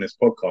this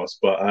podcast,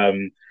 but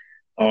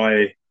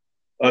I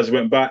just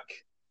went back.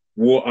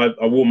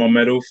 I wore my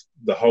medal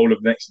the whole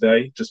of the next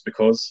day just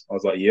because I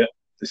was like, yeah,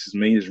 this is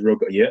me. This is real.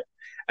 Yeah,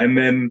 and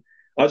then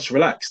I just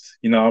relaxed.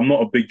 I'm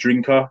not a big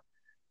drinker.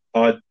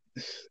 I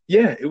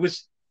yeah, it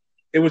was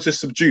just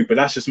subdued, but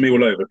that's just me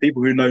all over.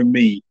 People who know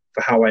me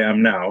for how I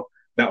am now,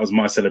 that was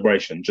my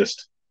celebration,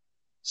 just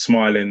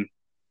smiling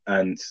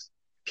and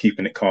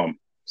keeping it calm.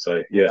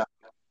 So yeah.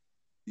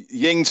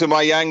 Ying to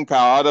my yang,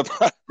 pal.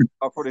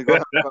 I've probably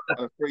got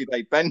a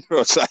 3-day bender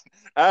or something.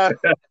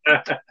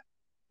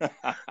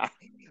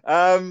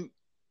 Um,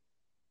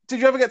 did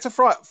you ever get to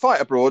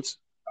fight abroad?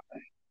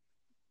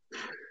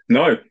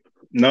 No,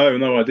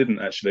 no, I didn't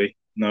actually.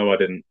 No, I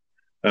didn't.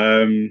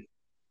 Um,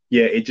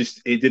 yeah, it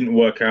didn't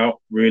work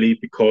out really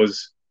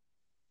because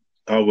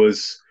I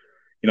was,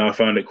 I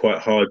found it quite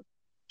hard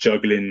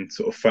juggling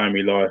sort of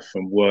family life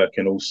and work,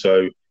 and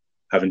also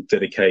having to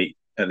dedicate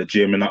at the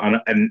gym.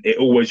 And it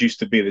always used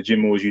to be the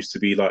gym always used to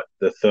be like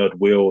the third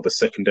wheel, the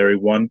secondary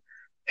one.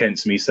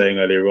 Hence me saying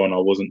earlier on I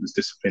wasn't as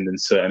disciplined in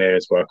certain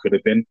areas where I could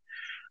have been.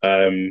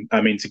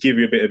 To give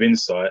you a bit of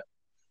insight,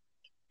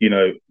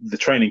 the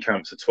training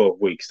camps are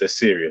 12 weeks. They're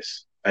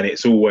serious, and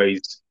it's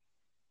always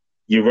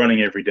you're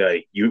running every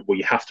day. You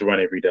have to run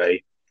every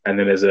day, and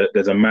then there's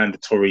a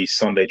mandatory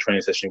Sunday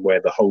training session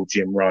where the whole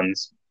gym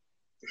runs.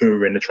 Who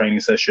are in the training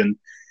session?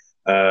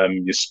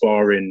 You're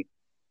sparring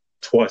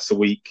twice a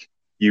week.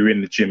 You're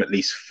in the gym at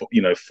least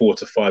 4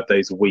 to 5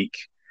 days a week.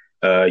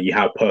 You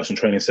have personal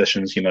training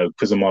sessions.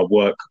 Because of my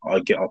work, I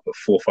get up at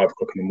 4 or 5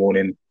 o'clock in the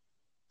morning,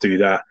 do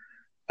that.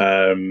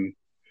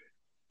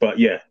 But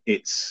yeah,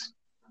 it's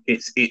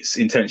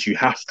intense. You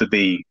have to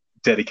be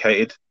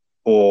dedicated,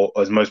 or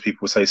as most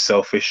people say,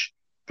 selfish,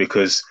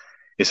 because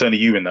it's only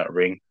you in that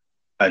ring,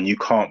 and you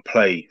can't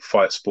play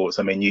fight sports.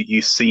 I mean,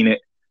 you've seen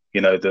it.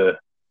 You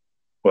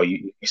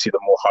see the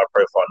more high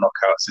profile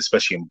knockouts,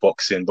 especially in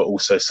boxing, but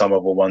also some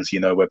other ones,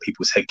 where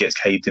people's head gets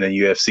caved in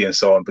UFC and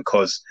so on,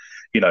 because,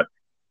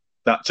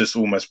 that just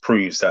almost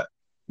proves that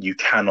you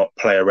cannot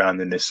play around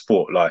in this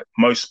sport. Like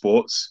most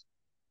sports,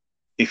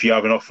 if you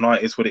have an off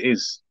night, it's what it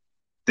is.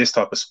 This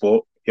type of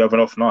sport, you have an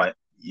off night,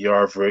 you're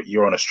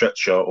on a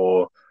stretcher,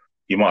 or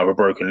you might have a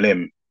broken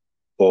limb,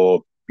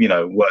 or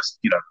worse,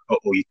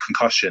 or you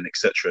concussion,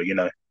 etc.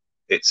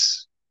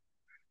 It's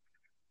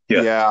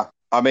yeah. Yeah,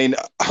 I mean,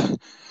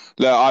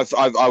 look,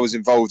 I was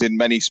involved in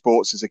many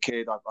sports as a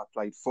kid. I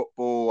played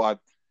football. I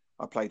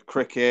played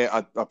cricket.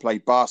 I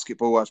played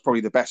basketball. I was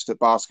probably the best at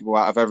basketball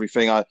out of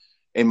everything.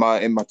 in my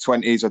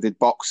 20s. I did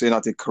boxing, I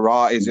did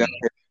karate.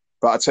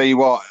 But I tell you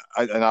what,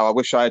 I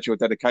wish I had your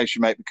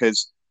dedication, mate,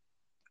 because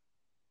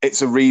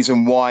it's a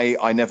reason why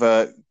I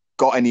never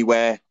got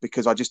anywhere,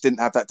 because I just didn't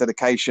have that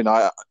dedication.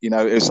 It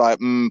was like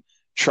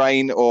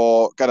train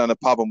or go down a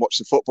pub and watch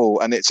the football,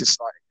 and it's just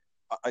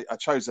like I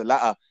chose the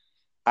latter,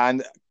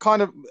 and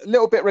kind of a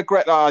little bit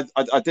regret that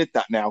I did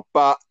that now,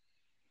 but.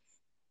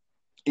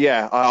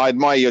 Yeah, I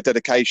admire your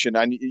dedication,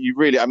 and you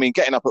really, I mean,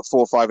 getting up at 4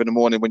 or 5 in the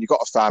morning when you've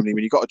got a family,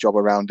 when you've got a job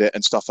around it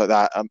and stuff like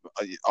that.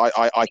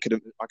 I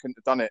couldn't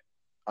have done it.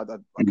 I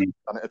couldn't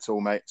have done it at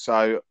all, mate.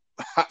 So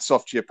hats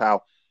off to you,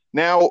 pal.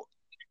 Now,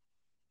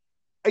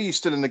 are you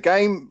still in the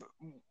game?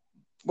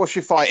 What's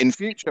your fight in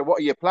future?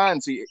 What are your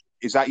plans?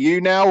 Is that you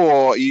now,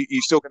 or are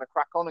you still going to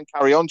crack on and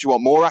carry on? Do you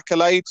want more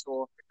accolades?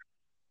 Or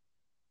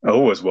I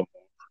always want.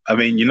 I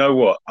mean, you know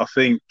what? I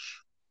think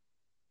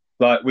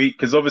like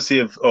because obviously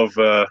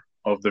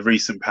of the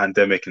recent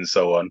pandemic and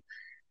so on,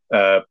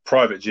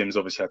 private gyms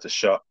obviously had to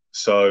shut.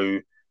 So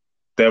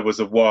there was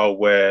a while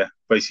where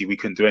basically we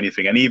couldn't do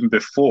anything. And even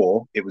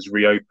before it was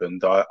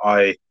reopened,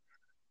 I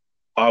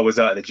was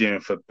out of the gym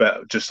for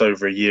just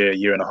over a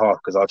year and a half,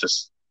 because I was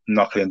just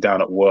knuckling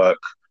down at work,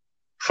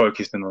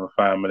 focusing on the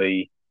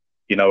family.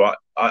 You know,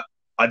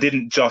 I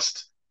didn't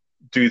just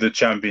do the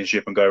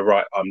championship and go,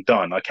 right, I'm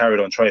done. I carried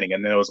on training.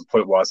 And then there was a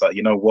point where I was like,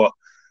 you know what?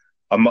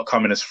 I'm not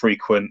coming as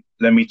frequent.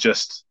 Let me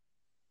just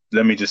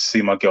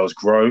see my girls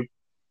grow.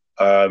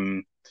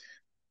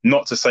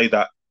 Not to say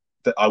that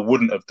I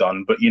wouldn't have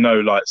done, but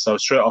like, so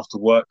straight after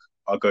work,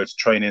 I'll go to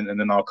training, and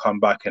then I'll come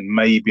back, and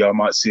maybe I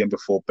might see them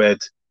before bed,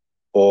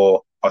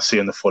 or I'll see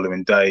them the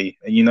following day.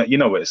 And you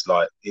know what it's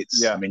like.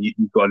 I mean,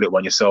 you've got a little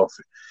one yourself.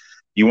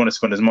 You want to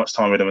spend as much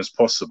time with them as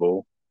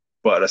possible,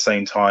 but at the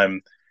same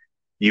time,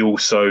 you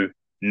also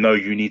know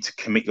you need to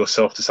commit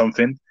yourself to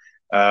something.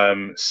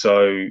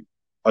 So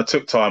I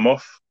took time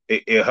off.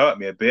 It hurt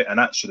me a bit, and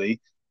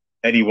actually,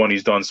 anyone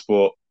who's done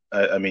sport,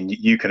 I mean,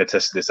 you can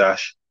attest to this,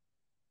 Ash.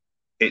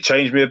 It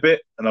changed me a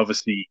bit, and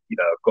obviously,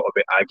 got a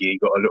bit aggy,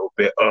 got a little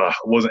bit. I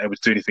wasn't able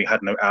to do anything,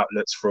 had no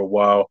outlets for a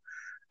while,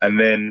 and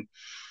then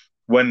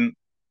when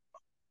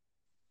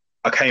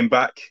I came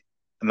back,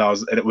 and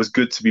it was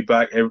good to be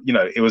back.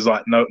 It was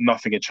like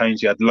nothing had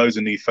changed. You had loads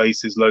of new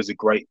faces, loads of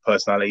great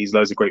personalities,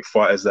 loads of great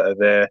fighters that are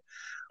there.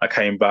 I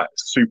came back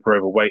super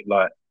overweight,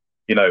 like.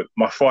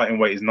 My fighting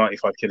weight is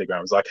 95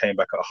 kilograms. I came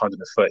back at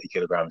 130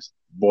 kilograms.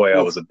 Boy,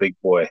 I was a big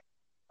boy.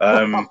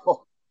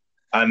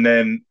 And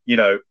then,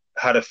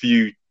 had a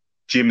few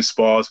gym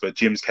spars where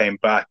gyms came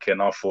back, and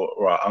I thought,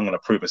 right, I'm going to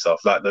prove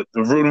myself. Like the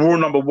rule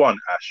number one,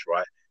 Ash,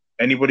 right?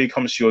 Anybody who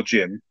comes to your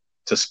gym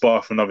to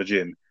spar for another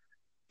gym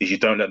is you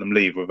don't let them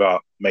leave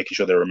without making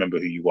sure they remember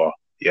who you are.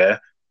 Yeah.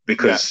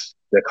 Because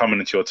they're coming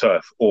into your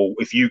turf. Or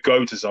if you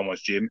go to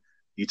someone's gym,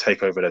 you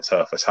take over their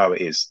turf. That's how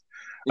it is.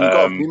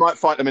 You might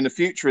fight them in the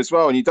future as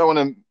well, and you don't want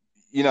them,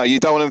 you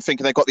don't want them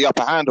thinking they've got the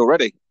upper hand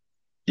already.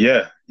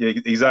 Yeah,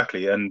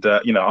 exactly. And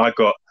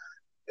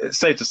it's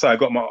safe to say, I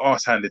got my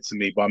ass handed to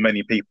me by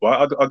many people.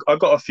 I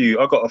got a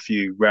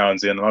few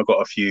rounds in, and I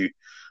got a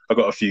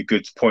few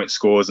good point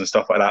scores and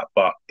stuff like that.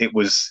 But it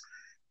was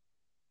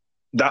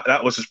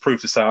that was just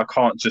proof to say I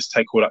can't just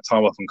take all that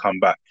time off and come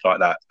back like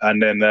that.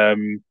 And then I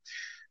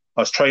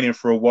was training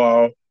for a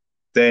while.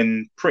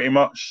 Then pretty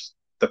much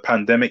the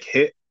pandemic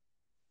hit,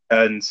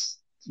 and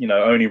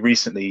only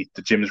recently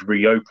the gym's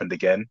reopened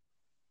again,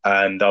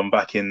 and I'm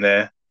back in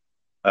there.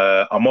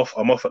 I'm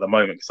off at the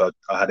moment because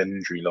I had an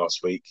injury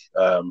last week,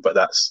 but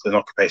that's an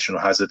occupational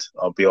hazard.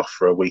 I'll be off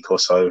for a week or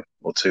so,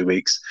 or 2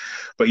 weeks.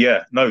 But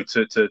yeah, no,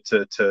 to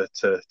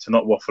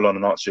not waffle on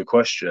and answer your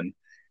question,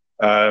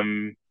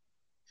 I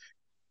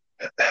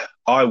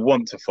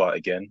want to fight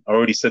again. I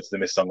already said to the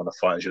miss I'm going to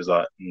fight, and she was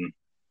like,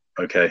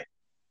 okay,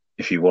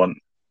 if you want,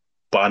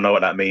 but I know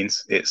what that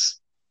means. It's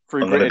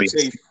I'm going to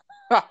be.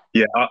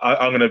 Yeah,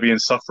 I'm going to be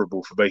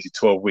insufferable for basically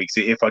 12 weeks.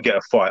 If I get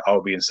a fight,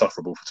 I'll be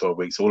insufferable for 12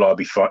 weeks. All I'll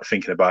be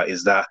thinking about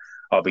is that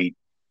I'll be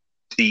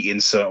eating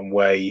a certain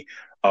way.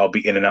 I'll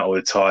be in and out all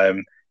the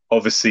time.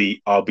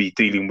 Obviously, I'll be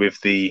dealing with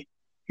you're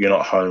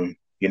not home,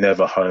 you're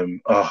never home.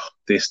 Oh,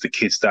 this, the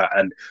kids, that.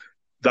 And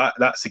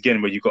that's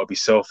again where you've got to be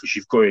selfish.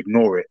 You've got to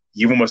ignore it.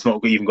 You've almost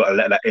not even got to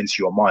let that into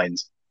your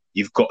mind.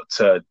 You've got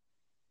to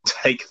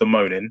take the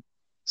moaning,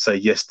 say,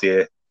 yes,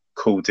 dear,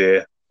 cool,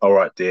 dear, all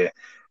right, dear.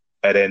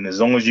 And then as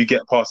long as you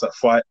get past that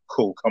fight,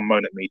 cool, come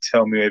moan at me.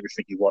 Tell me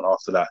everything you want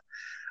after that.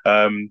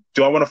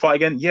 Do I want to fight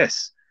again?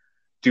 Yes.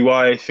 Do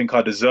I think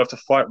I deserve to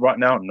fight right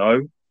now?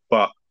 No.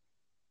 But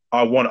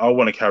I want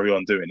to carry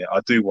on doing it. I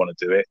do want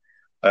to do it.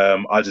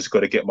 I just got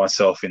to get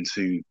myself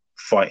into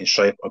fighting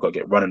shape. I've got to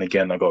get running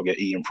again. I've got to get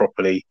eating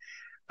properly.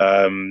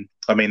 I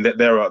mean,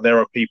 there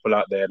are people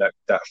out there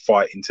that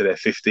fight into their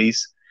 50s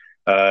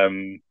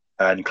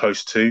and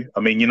close to. I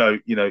mean,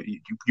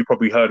 you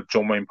probably heard of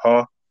John Wayne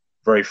Parr,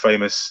 very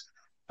famous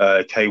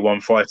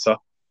K1 fighter.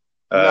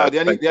 No, the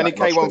only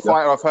K1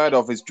 fighter I've heard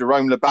of is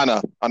Jerome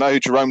Labana. I know who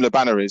Jerome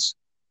Labana is.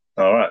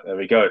 All right, there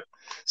we go.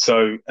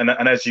 So, and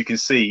as you can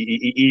see,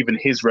 even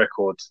his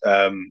record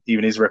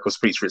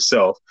speaks for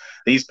itself.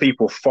 These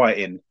people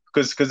fighting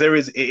because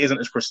it isn't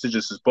as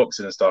prestigious as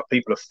boxing and stuff.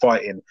 People are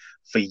fighting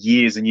for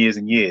years and years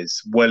and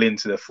years, well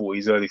into their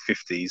 40s, early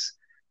 50s,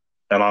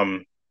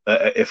 and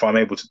if I'm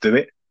able to do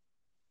it,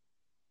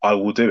 I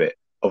will do it.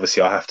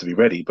 Obviously, I have to be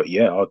ready, but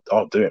yeah,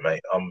 I'll do it,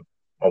 mate.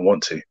 I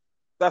want to.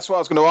 That's what I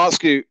was going to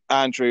ask you,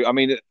 Andrew. I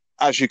mean,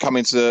 as you come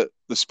into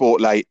the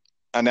sport late,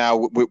 and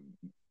now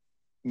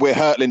we're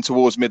hurtling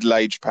towards middle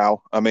age,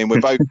 pal. I mean,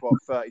 we're both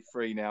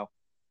 33 now.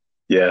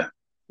 Yeah.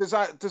 Does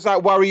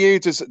that worry you?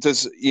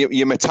 Does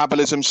your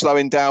metabolism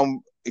slowing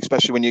down,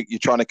 especially when you're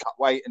trying to cut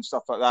weight and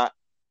stuff like that,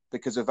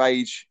 because of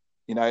age?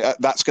 You know,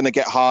 that's going to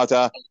get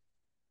harder.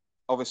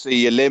 Obviously,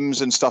 your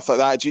limbs and stuff like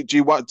that.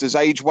 Does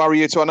age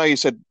worry you too? I know you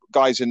said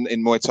guys in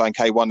Muay Thai and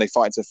K1 they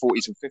fight into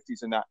 40s and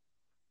 50s and that,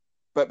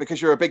 but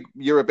because you're a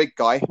big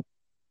guy,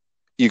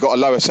 you got a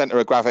lower center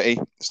of gravity,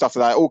 stuff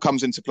like that. It all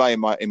comes into play in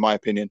my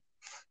opinion.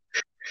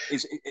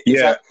 Is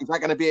that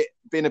going to be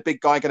being a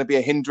big guy going to be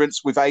a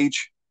hindrance with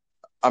age?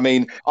 I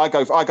mean, I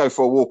go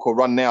for a walk or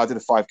run now. I did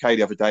a 5K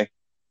the other day.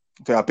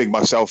 I think I bigged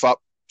myself up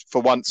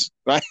for once.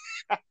 Right?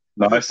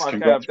 Nice.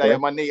 5K day,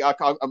 and my knee.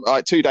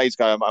 2 days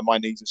ago, my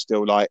knees are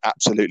still like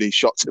absolutely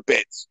shot to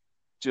bits.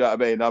 Do you know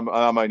what I mean?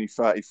 I'm only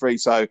 33,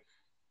 so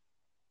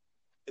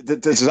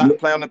does that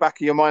play on the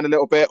back of your mind a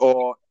little bit,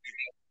 or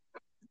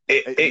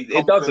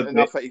it does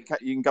enough that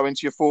you can go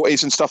into your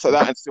 40s and stuff like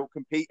that and still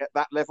compete at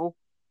that level?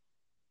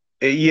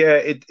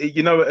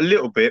 You know, a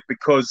little bit,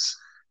 because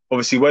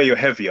obviously where you're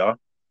heavier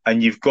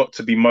and you've got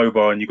to be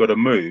mobile and you've got to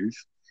move,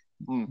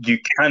 you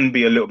can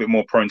be a little bit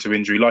more prone to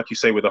injury, like you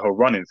say with the whole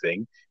running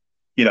thing.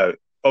 You know,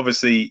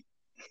 obviously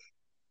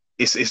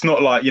it's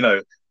not like, you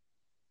know,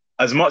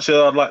 as much as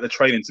I'd like the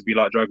training to be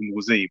like Dragon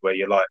Ball Z, where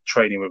you're like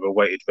training with a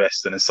weighted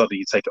vest and then suddenly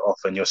you take it off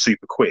and you're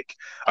super quick,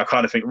 I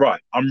kind of think, right,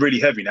 I'm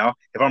really heavy now.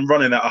 If I'm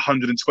running at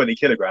 120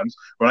 kilograms,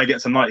 when I get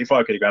to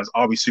 95 kilograms,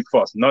 I'll be super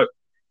fast. No,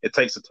 it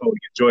takes a toll on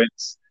your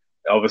joints,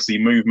 obviously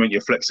movement,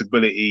 your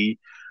flexibility.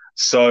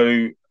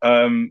 So,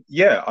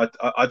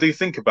 I do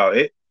think about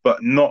it,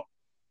 but not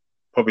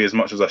probably as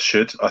much as I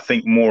should. I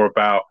think more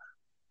about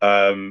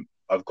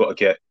I've got to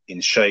get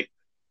in shape.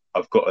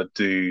 I've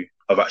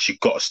actually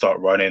got to start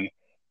running.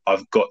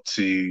 I've got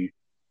to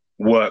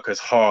work as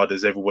hard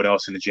as everyone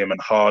else in the gym and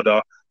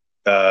harder.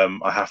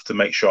 I have to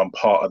make sure I'm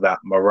part of that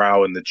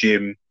morale in the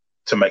gym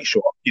to make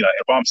sure, you know,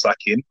 if I'm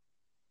slacking,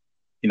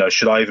 you know,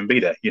 should I even be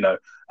there? You know,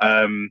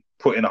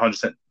 put in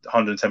 100%,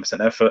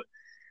 110% effort.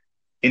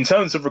 In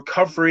terms of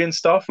recovery and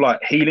stuff, like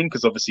healing,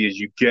 because obviously as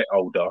you get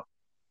older,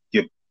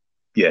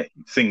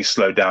 things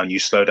slow down. You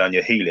slow down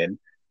your healing.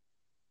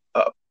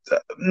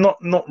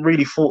 Not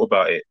really thought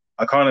about it.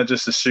 I kind of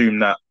just assume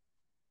that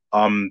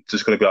I'm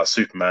just going to be like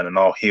Superman and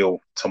I'll heal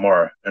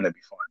tomorrow and it'll be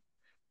fine.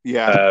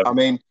 Yeah, I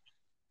mean,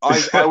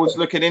 I was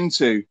looking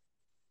into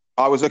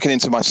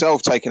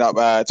myself taking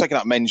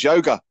up men's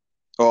yoga,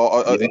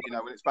 or you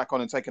know, when it's back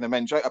on and taking a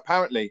men's yoga.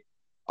 Apparently,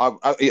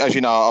 as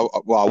you know,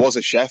 I was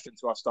a chef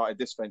until I started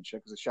this venture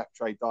because the chef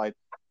trade died.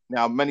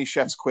 Now, many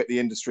chefs quit the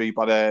industry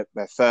by their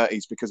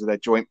 30s because of their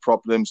joint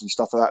problems and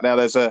stuff like that. Now,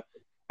 there's a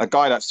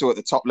guy that's still at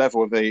the top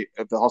level of the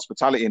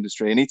hospitality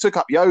industry, and he took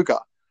up yoga,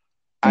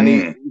 and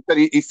he said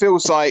he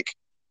feels like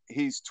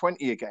he's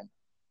 20 again.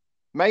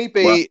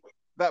 Maybe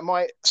that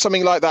might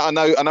something like that. I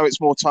know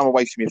it's more time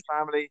away from your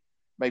family.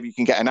 Maybe you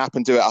can get an app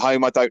and do it at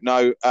home. I don't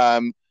know.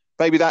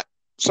 Maybe that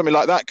something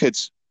like that could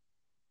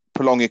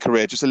prolong your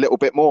career just a little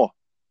bit more.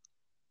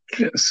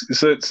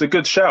 It's a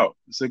good shout.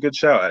 It's a good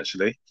shout,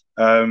 actually.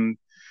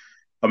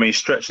 I mean,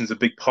 stretching's a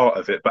big part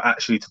of it, but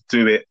actually to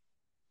do it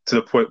to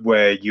the point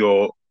where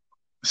you're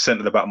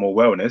centered about more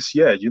wellness,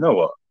 you know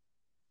what?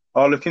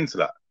 I'll look into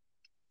that.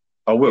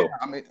 I will. Yeah,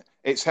 I mean,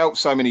 it's helped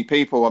so many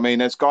people. I mean,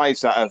 there's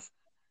guys that have,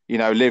 you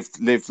know,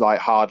 lived like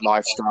hard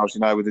lifestyles, you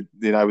know,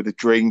 with the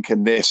drink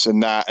and this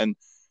and that, and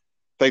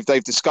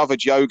they've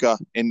discovered yoga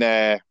in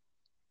their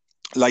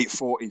late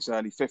 40s,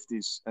 early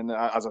 50s, and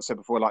as I said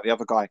before, like the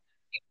other guy,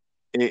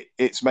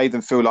 it's made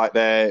them feel like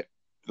they're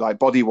like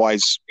body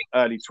wise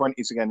early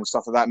 20s again and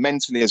stuff like that.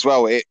 Mentally as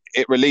well, it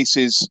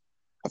releases.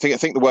 I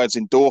think the word's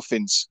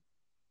endorphins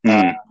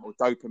or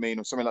dopamine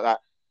or something like that.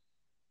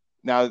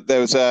 Now there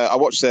was I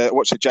watched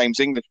a James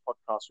English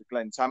podcast with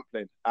Glenn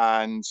Tamplin,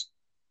 and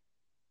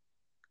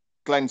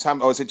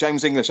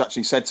James English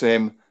actually said to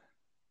him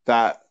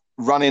that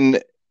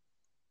running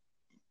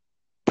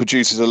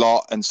produces a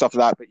lot and stuff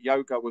like that, but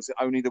yoga was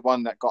only the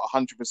one that got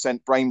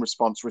 100% brain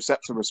response,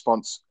 receptor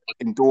response,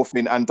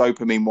 endorphin and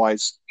dopamine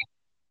wise.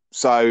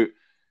 So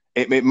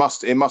it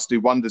must do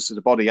wonders to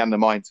the body and the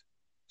mind.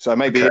 So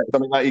maybe it's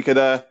something that you could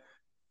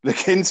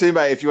look into,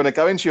 mate, if you want to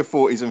go into your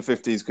 40s and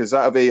 50s, because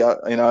that'll be,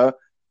 you know,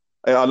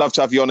 I'd love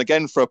to have you on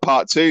again for a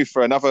part 2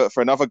 for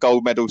another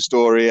gold medal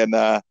story and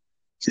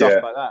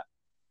stuff like that.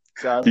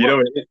 So, you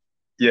know,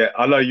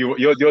 I know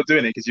you're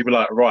doing it because you'll be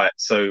like, right.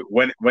 So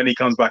when he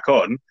comes back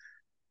on,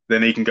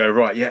 then he can go,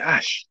 right. Yeah,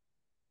 Ash.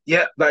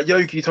 Yeah, that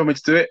yoga you told me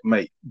to do it,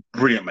 mate.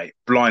 Brilliant, mate.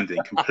 Blinding,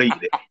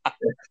 completely.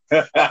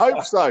 I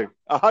hope so.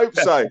 I hope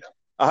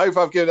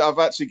I've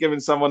actually given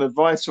someone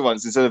advice for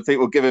once instead of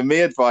people giving me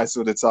advice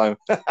all the time.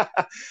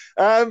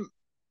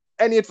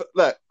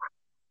 Look,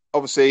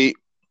 obviously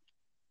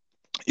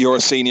you're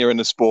a senior in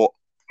the sport.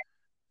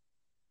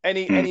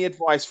 Any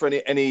advice for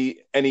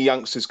any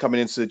youngsters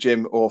coming into the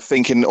gym or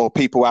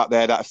people out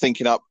there that are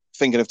thinking of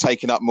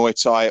taking up Muay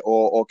Thai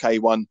or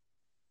K1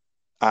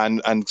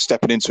 and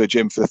stepping into a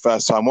gym for the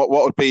first time? What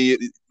would be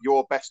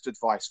your best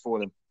advice for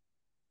them?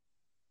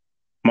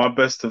 My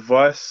best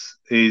advice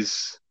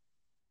is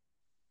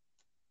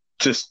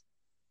just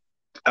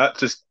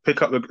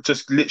pick up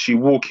just literally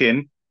walk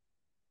in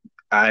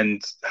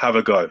and have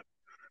a go.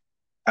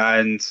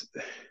 And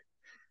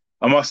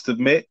I must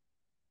admit,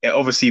 it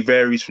obviously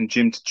varies from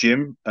gym to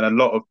gym, and a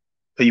lot of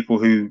people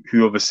who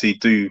obviously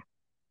do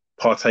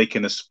partake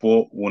in the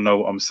sport will know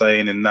what I'm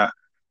saying, in that,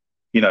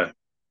 the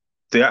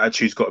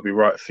attitude's got to be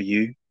right for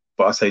you.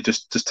 But I say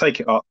just take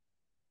it up,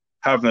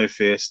 have no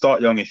fear,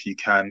 start young if you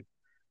can,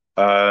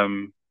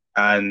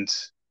 and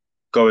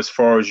go as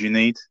far as you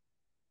need.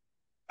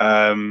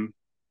 And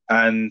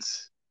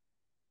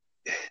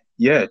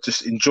yeah,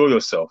 just enjoy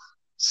yourself.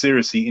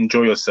 Seriously,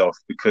 enjoy yourself,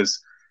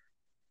 because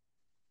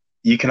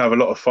you can have a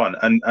lot of fun.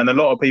 And a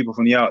lot of people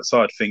from the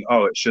outside think,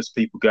 oh, it's just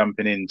people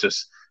gamping in,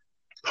 just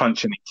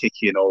punching and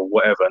kicking or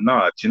whatever.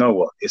 Nah, do you know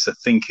what? It's a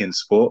thinking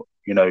sport.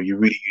 You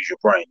really use your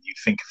brain. You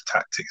think of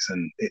tactics,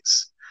 and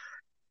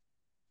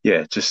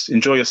just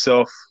enjoy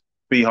yourself,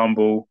 be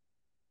humble,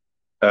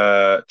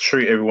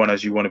 treat everyone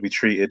as you want to be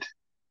treated,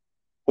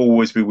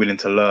 always be willing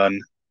to learn,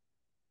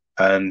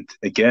 and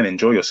again,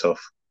 enjoy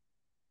yourself.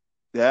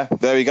 Yeah,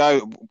 there we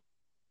go.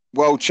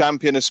 World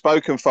champion has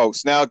spoken,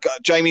 folks. Now,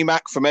 Jamie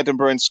Mack from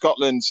Edinburgh in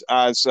Scotland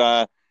has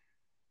asked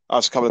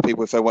a couple of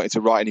people if they wanted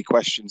to write any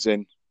questions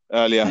in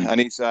earlier, and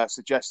he's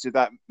suggested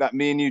that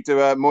me and you do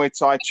a Muay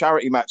Thai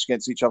charity match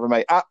against each other,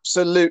 mate.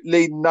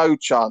 Absolutely no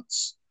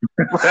chance.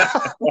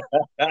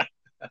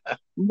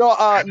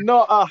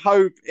 Not a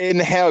hope in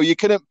hell. You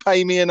couldn't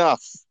pay me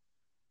enough,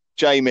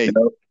 Jamie.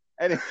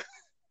 Anyway.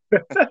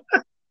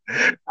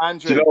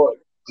 Andrew. Do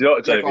you know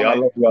what, Jamie? I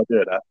love the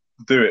idea of that.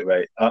 Do it,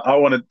 mate. I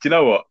want to. Do you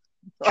know what?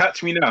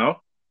 Catch me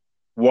now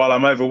while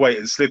I'm overweight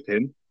and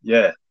slipping.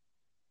 Yeah.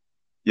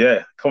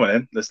 Come on,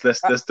 in. Let's do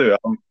it.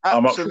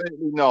 I'm up for it.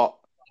 Absolutely not.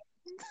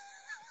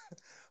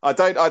 I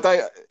don't.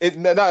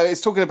 No,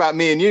 it's talking about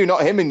me and you,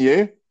 not him and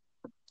you.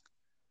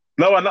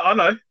 No, I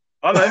know.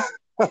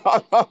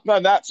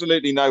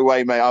 Absolutely no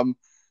way, mate. I'm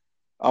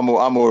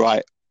all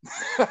right.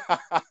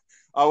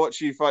 I'll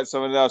watch you fight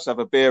someone else, have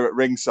a beer at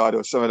ringside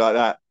or something like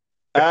that.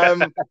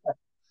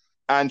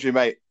 Andrew,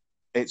 mate,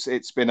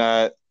 it's been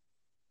a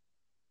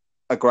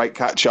great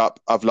catch up.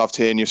 I've loved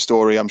hearing your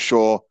story. I'm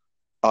sure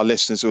our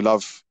listeners will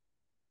love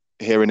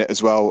hearing it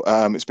as well.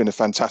 It's been a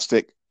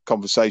fantastic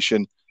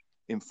conversation,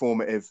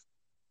 informative,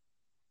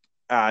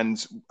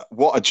 and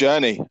what a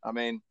journey. I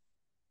mean,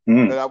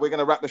 we're going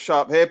to wrap the show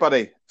up here,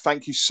 buddy.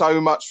 Thank you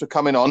so much for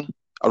coming on.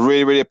 I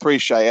really, really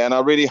appreciate it, and I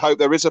really hope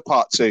there is a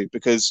part 2,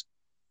 because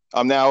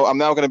I'm now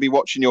going to be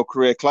watching your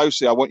career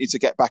closely. I want you to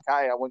get back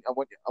at it. I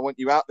want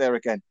you out there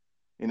again.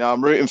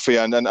 I'm rooting for you,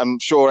 and I'm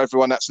sure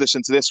everyone that's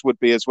listened to this would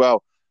be as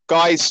well.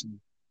 Guys,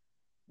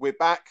 we're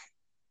back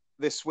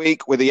this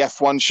week with the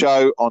F1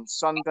 show on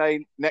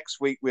Sunday. Next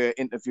week, we're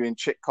interviewing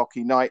Chick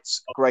Cocky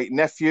Knight's great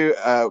nephew.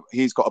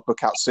 He's got a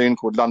book out soon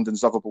called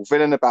London's Lovable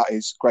Villain, about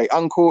his great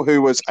uncle,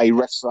 who was a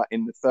wrestler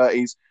in the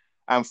 30s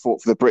and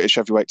fought for the British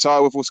heavyweight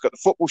title. We've also got the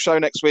football show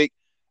next week,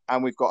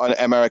 and we've got an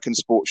American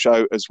sports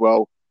show as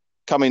well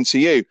coming to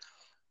you.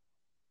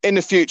 In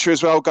the future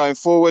as well, going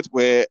forward,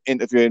 we're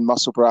interviewing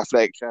Musselburgh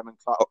Athletic Chairman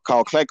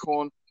Carl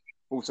Cleghorn.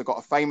 Also got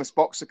a famous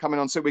boxer coming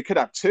on soon. We could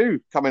have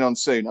 2 coming on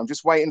soon. I'm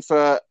just waiting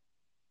for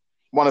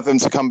one of them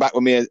to come back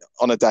with me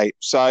on a date.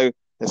 So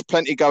there's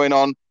plenty going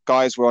on.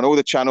 Guys, we're on all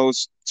the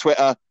channels.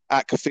 Twitter,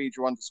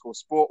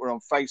 @Cathedral_sport. We're on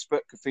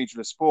Facebook,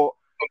 Cathedral of Sport.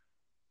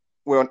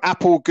 We're on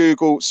Apple,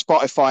 Google,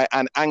 Spotify,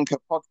 and Anchor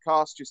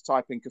Podcast. Just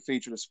type in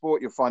Cathedral of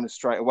Sport. You'll find us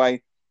straight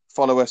away.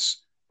 Follow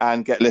us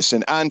and get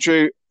listened.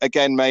 Andrew,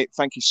 again, mate,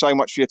 thank you so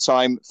much for your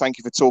time. Thank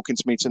you for talking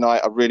to me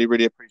tonight. I really,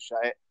 really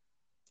appreciate it.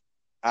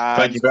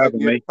 And thank you for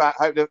having me.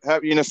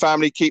 Hope you and the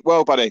family keep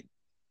well, buddy.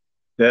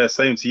 Yeah,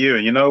 same to you.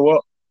 And you know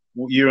what?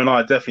 You and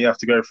I definitely have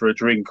to go for a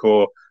drink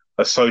or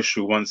a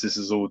social once this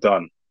is all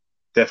done.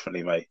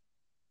 Definitely, mate.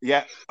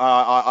 Yeah,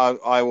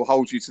 I will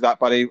hold you to that,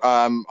 buddy.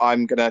 I'm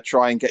going to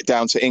try and get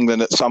down to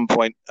England at some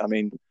point. I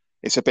mean,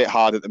 it's a bit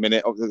hard at the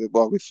minute,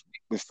 well,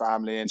 with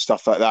family and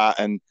stuff like that.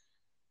 And,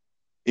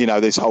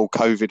 this whole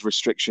COVID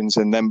restrictions,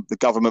 and then the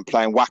government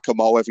playing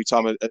whack-a-mole every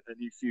time a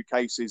new few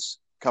cases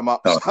come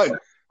up. Oh. So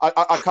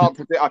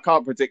I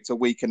can't predict a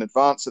week in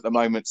advance at the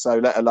moment. So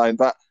let alone,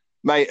 but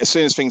mate, as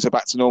soon as things are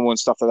back to normal and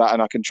stuff like that,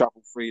 and I can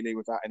travel freely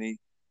without any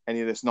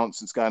of this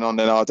nonsense going on,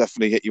 then I'll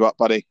definitely hit you up,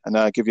 buddy,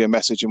 and give you a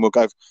message, and we'll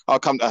go. I'll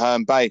come to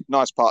Herne Bay,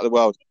 nice part of the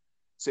world.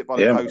 Sit by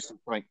the coast and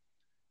drink.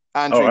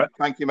 Andrew, right.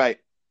 Thank you, mate.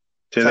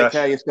 Cheers, take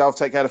care of yourself,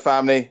 take care of the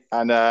family,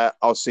 and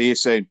I'll see you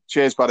soon.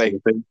 Cheers,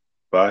 buddy.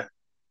 Bye.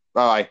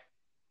 Bye.